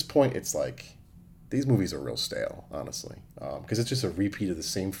 At this point, it's like, these movies are real stale, honestly. Because it's just a repeat of the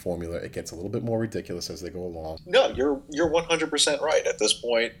same formula. It gets a little bit more ridiculous as they go along. No, you're 100% right. At this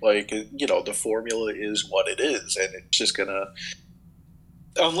point, like, the formula is what it is, and it's just gonna...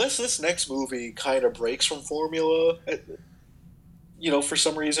 Unless this next movie kind of breaks from formula, for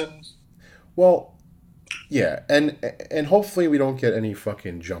some reason. Well, yeah, and hopefully we don't get any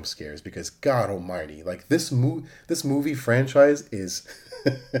fucking jump scares because God Almighty, like this movie franchise is,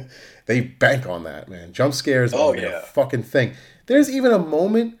 they bank on that, man. Jump scares are a fucking thing. There's even a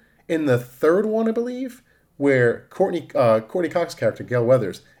moment in the third one, I believe, where Courtney Cox's character Gail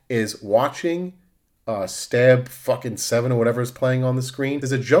Weathers is watching Stab fucking 7 or whatever is playing on the screen.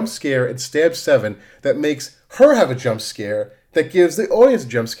 There's a jump scare in Stab 7 that makes her have a jump scare that gives the audience a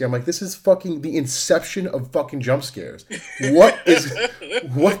jump scare. I'm like, this is fucking the inception of fucking jump scares. What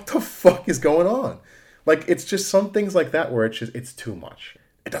the fuck is going on? Like, it's just some things like that where it's too much.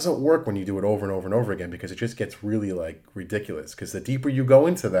 It doesn't work when you do it over and over and over again because it just gets really, like, ridiculous. Because the deeper you go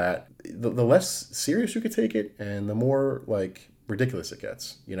into that, the less serious you could take it and the more, like, ridiculous it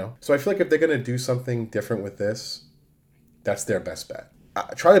gets, So I feel like if they're going to do something different with this, that's their best bet.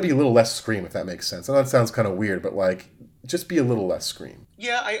 Try to be a little less Scream, if that makes sense. I know that sounds kind of weird, but, like, just be a little less Scream.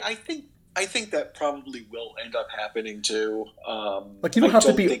 Yeah, I think that probably will end up happening too. Like, you don't have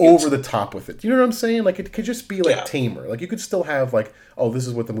to be over the top with it. You know what I'm saying? Like, it could just be, like, tamer. Like, you could still have, like, oh, this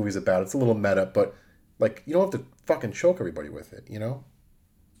is what the movie's about. It's a little meta, but, like, you don't have to fucking choke everybody with it,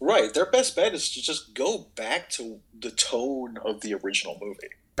 Right. Their best bet is to just go back to the tone of the original movie.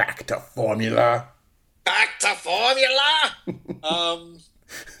 Back to formula. Back to formula!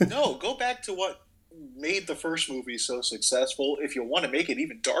 No, go back to what made the first movie so successful. If you want to make it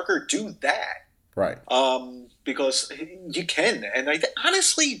even darker, do that. Right. Because you can. And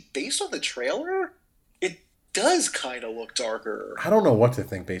honestly, based on the trailer, it does kind of look darker. I don't know what to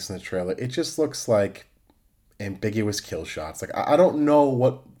think based on the trailer. It just looks like ambiguous kill shots. Like I don't know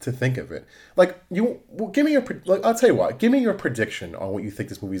what to think of it. Like give me I'll tell you what. Give me your prediction on what you think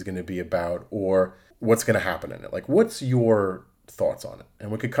this movie is going to be about, or what's going to happen in it. Like, what's your thoughts on it?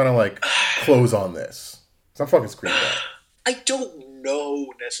 And we could kind of like close on this. I'm fucking screaming out. I don't know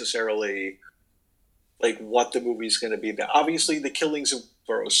necessarily like what the movie's going to be about. Obviously, the killings in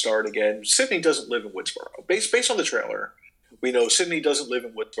Woodsboro start again. Sydney doesn't live in Woodsboro. Based on the trailer, we know Sydney doesn't live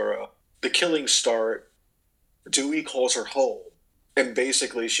in Woodsboro. The killings start. Dewey calls her home, and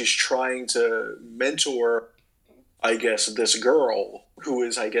basically she's trying to mentor, I guess, this girl who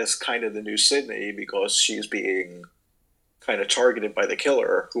is, I guess, kind of the new Sydney because she's being kind of targeted by the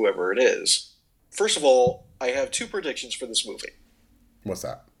killer, whoever it is. First of all, I have 2 predictions for this movie. What's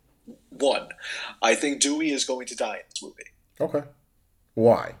that? 1, I think Dewey is going to die in this movie. Okay.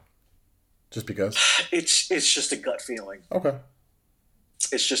 Why? Just because? It's just a gut feeling. Okay.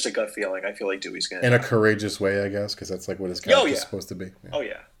 It's just a gut feeling. I feel like Dewey's going to die. In a courageous way, I guess, because that's like what his character is supposed to be. Yeah. Oh,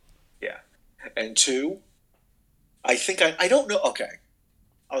 yeah. Yeah. And 2, I think I don't know. Okay.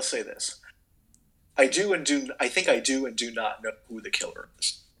 I'll say this. I think I do and do not know who the killer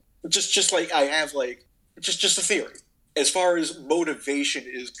is. Just like I have like just a theory. As far as motivation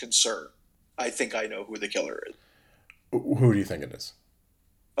is concerned, I think I know who the killer is. Who do you think it is?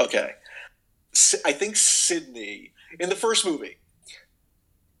 Okay. I think Sydney, in the first movie,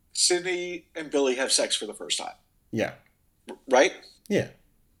 Sydney and Billy have sex for the first time. Yeah. Right? Yeah.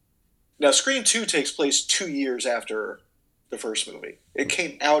 Now, Scream 2 takes place 2 years after the first movie. It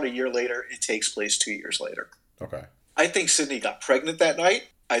came out a year later. It takes place 2 years later. Okay. I think Sydney got pregnant that night.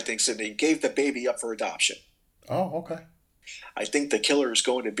 I think Sydney gave the baby up for adoption. Oh, okay. I think the killer is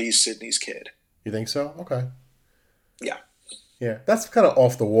going to be Sydney's kid. You think so? Okay. Yeah. Yeah, that's kind of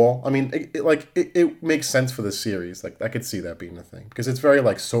off the wall. I mean, it makes sense for the series. Like, I could see that being a thing because it's very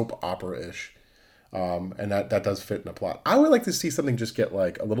like soap opera-ish, and that does fit in the plot. I would like to see something just get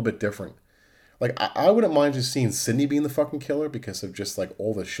like a little bit different. Like, I wouldn't mind just seeing Sydney being the fucking killer because of just like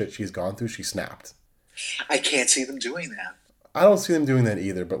all the shit she's gone through. She snapped. I can't see them doing that. I don't see them doing that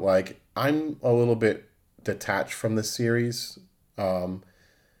either. But like, I'm a little bit detached from this series.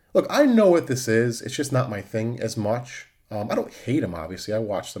 Look, I know what this is. It's just not my thing as much. I don't hate them, obviously. I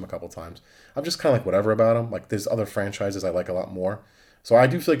watched them a couple times. I'm just kind of like whatever about them. Like, there's other franchises I like a lot more. So I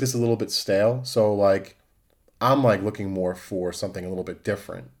do feel like this is a little bit stale. So, like, I'm, like, looking more for something a little bit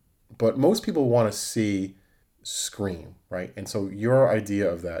different. But most people want to see Scream, right? And so your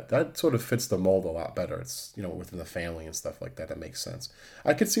idea of that sort of fits the mold a lot better. It's, you know, within the family and stuff like that. That makes sense.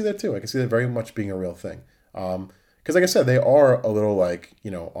 I could see that, too. I could see that very much being a real thing. Because, like I said, they are a little, like,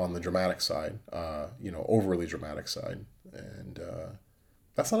 you know, on the dramatic side, you know, overly dramatic side. And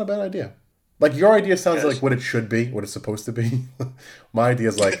that's not a bad idea. Like, your idea sounds like what it should be, what it's supposed to be. My idea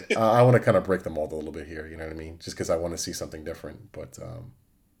is like, I want to kind of break the mold a little bit here, you know what I mean? Just because I want to see something different. But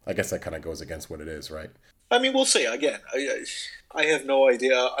I guess that kind of goes against what it is, right? I mean, we'll see. Again, I have no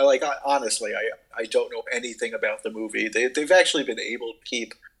idea. Honestly, I don't know anything about the movie. They've actually been able to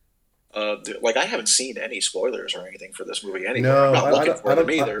keep... like, I haven't seen any spoilers or anything for this movie anywhere. No, I'm not looking for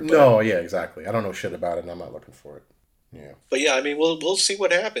them either. No, yeah, exactly. I don't know shit about it, and I'm not looking for it. Yeah. But yeah, I mean, we'll see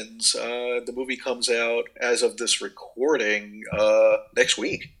what happens. The movie comes out as of this recording next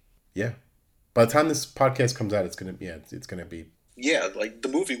week. Yeah. By the time this podcast comes out, it's gonna be. Yeah, like the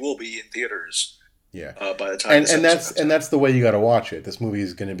movie will be in theaters. Yeah. By the time that's the way you got to watch it. This movie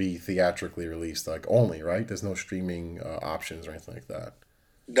is going to be theatrically released, like only, right? There's no streaming options or anything like that.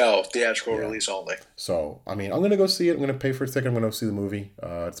 No, theatrical release only. So, I mean, I'm going to go see it. I'm going to pay for a ticket. I'm going to go see the movie.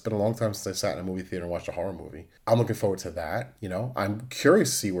 It's been a long time since I sat in a movie theater and watched a horror movie. I'm looking forward to that, you know. I'm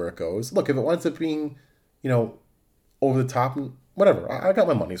curious to see where it goes. Look, if it winds up being, you know, over the top, whatever, I got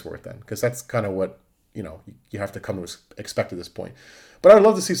my money's worth then. Because that's kind of what, you know, you have to come to expect at this point. But I'd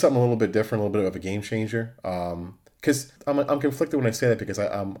love to see something a little bit different, a little bit of a game changer. Because I'm conflicted when I say that because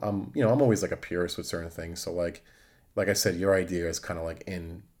I'm you know, I'm always like a purist with certain things. So like I said, your idea is kind of like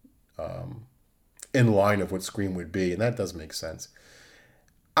in line of what Scream would be, and that does make sense.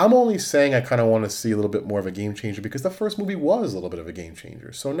 I'm only saying I kind of want to see a little bit more of a game changer because the first movie was a little bit of a game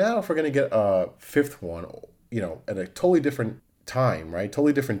changer. So now if we're going to get a fifth one, you know, at a totally different time, right?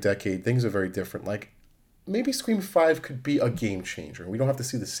 Totally different decade. Things are very different. Like maybe Scream 5 could be a game changer. We don't have to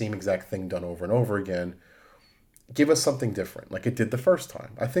see the same exact thing done over and over again. Give us something different like it did the first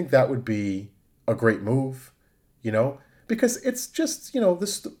time. I think that would be a great move, you know, because it's just, you know,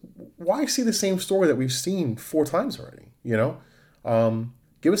 this. Why see the same story that we've seen 4 times already, you know?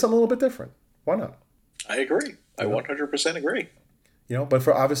 Give us something a little bit different. Why not? I agree. I 100% agree. But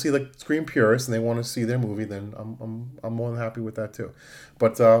for obviously like Scream purists and they want to see their movie, then I'm more than happy with that too.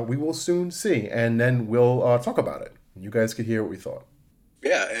 But we will soon see, and then we'll talk about it. You guys could hear what we thought.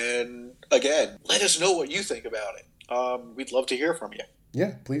 Yeah, and again, let us know what you think about it. We'd love to hear from you.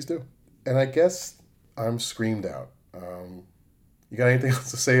 Yeah, please do. And I guess I'm screamed out. You got anything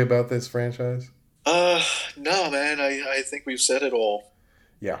else to say about this franchise? No, man. I think we've said it all.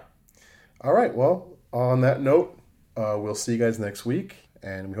 Yeah. All right. Well, on that note, we'll see you guys next week,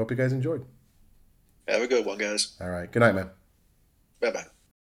 and we hope you guys enjoyed. Have a good one, guys. All right. Good night, man. Bye-bye.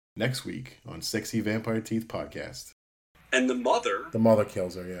 Next week on Sexy Vampire Teeth podcast. And the mother... The mother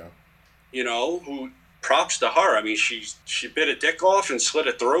kills her, yeah. Who... Props to her. I mean, she bit a dick off and slit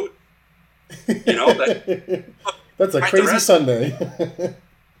a throat. That's a crazy Sunday.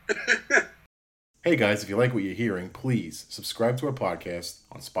 Hey guys, if you like what you're hearing, please subscribe to our podcast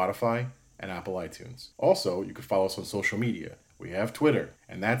on Spotify and Apple iTunes. Also, you can follow us on social media. We have Twitter,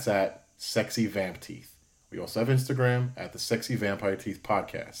 and that's at Sexy Vamp Teeth. We also have Instagram at the Sexy Vampire Teeth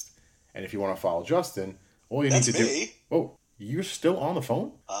Podcast. And if you want to follow Justin, all you need to do... Oh, you're still on the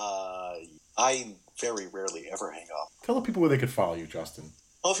phone? I very rarely ever hang up. Tell the people where they could follow you, Justin.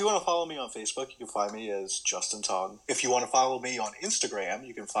 Well, if you want to follow me on Facebook, you can find me as Justin Tong. If you want to follow me on Instagram,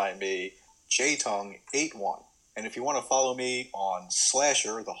 you can find me jtong81. And if you want to follow me on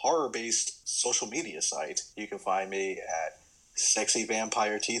Slasher, the horror-based social media site, you can find me at Sexy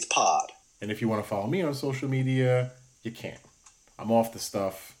Vampire Teeth Pod. And if you want to follow me on social media, you can. I'm off the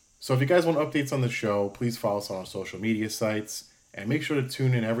stuff. So if you guys want updates on the show, please follow us on our social media sites. And make sure to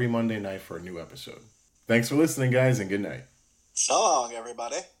tune in every Monday night for a new episode. Thanks for listening, guys, and good night. So long,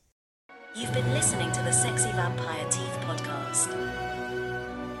 everybody. You've been listening to the Sexy Vampire Teeth podcast.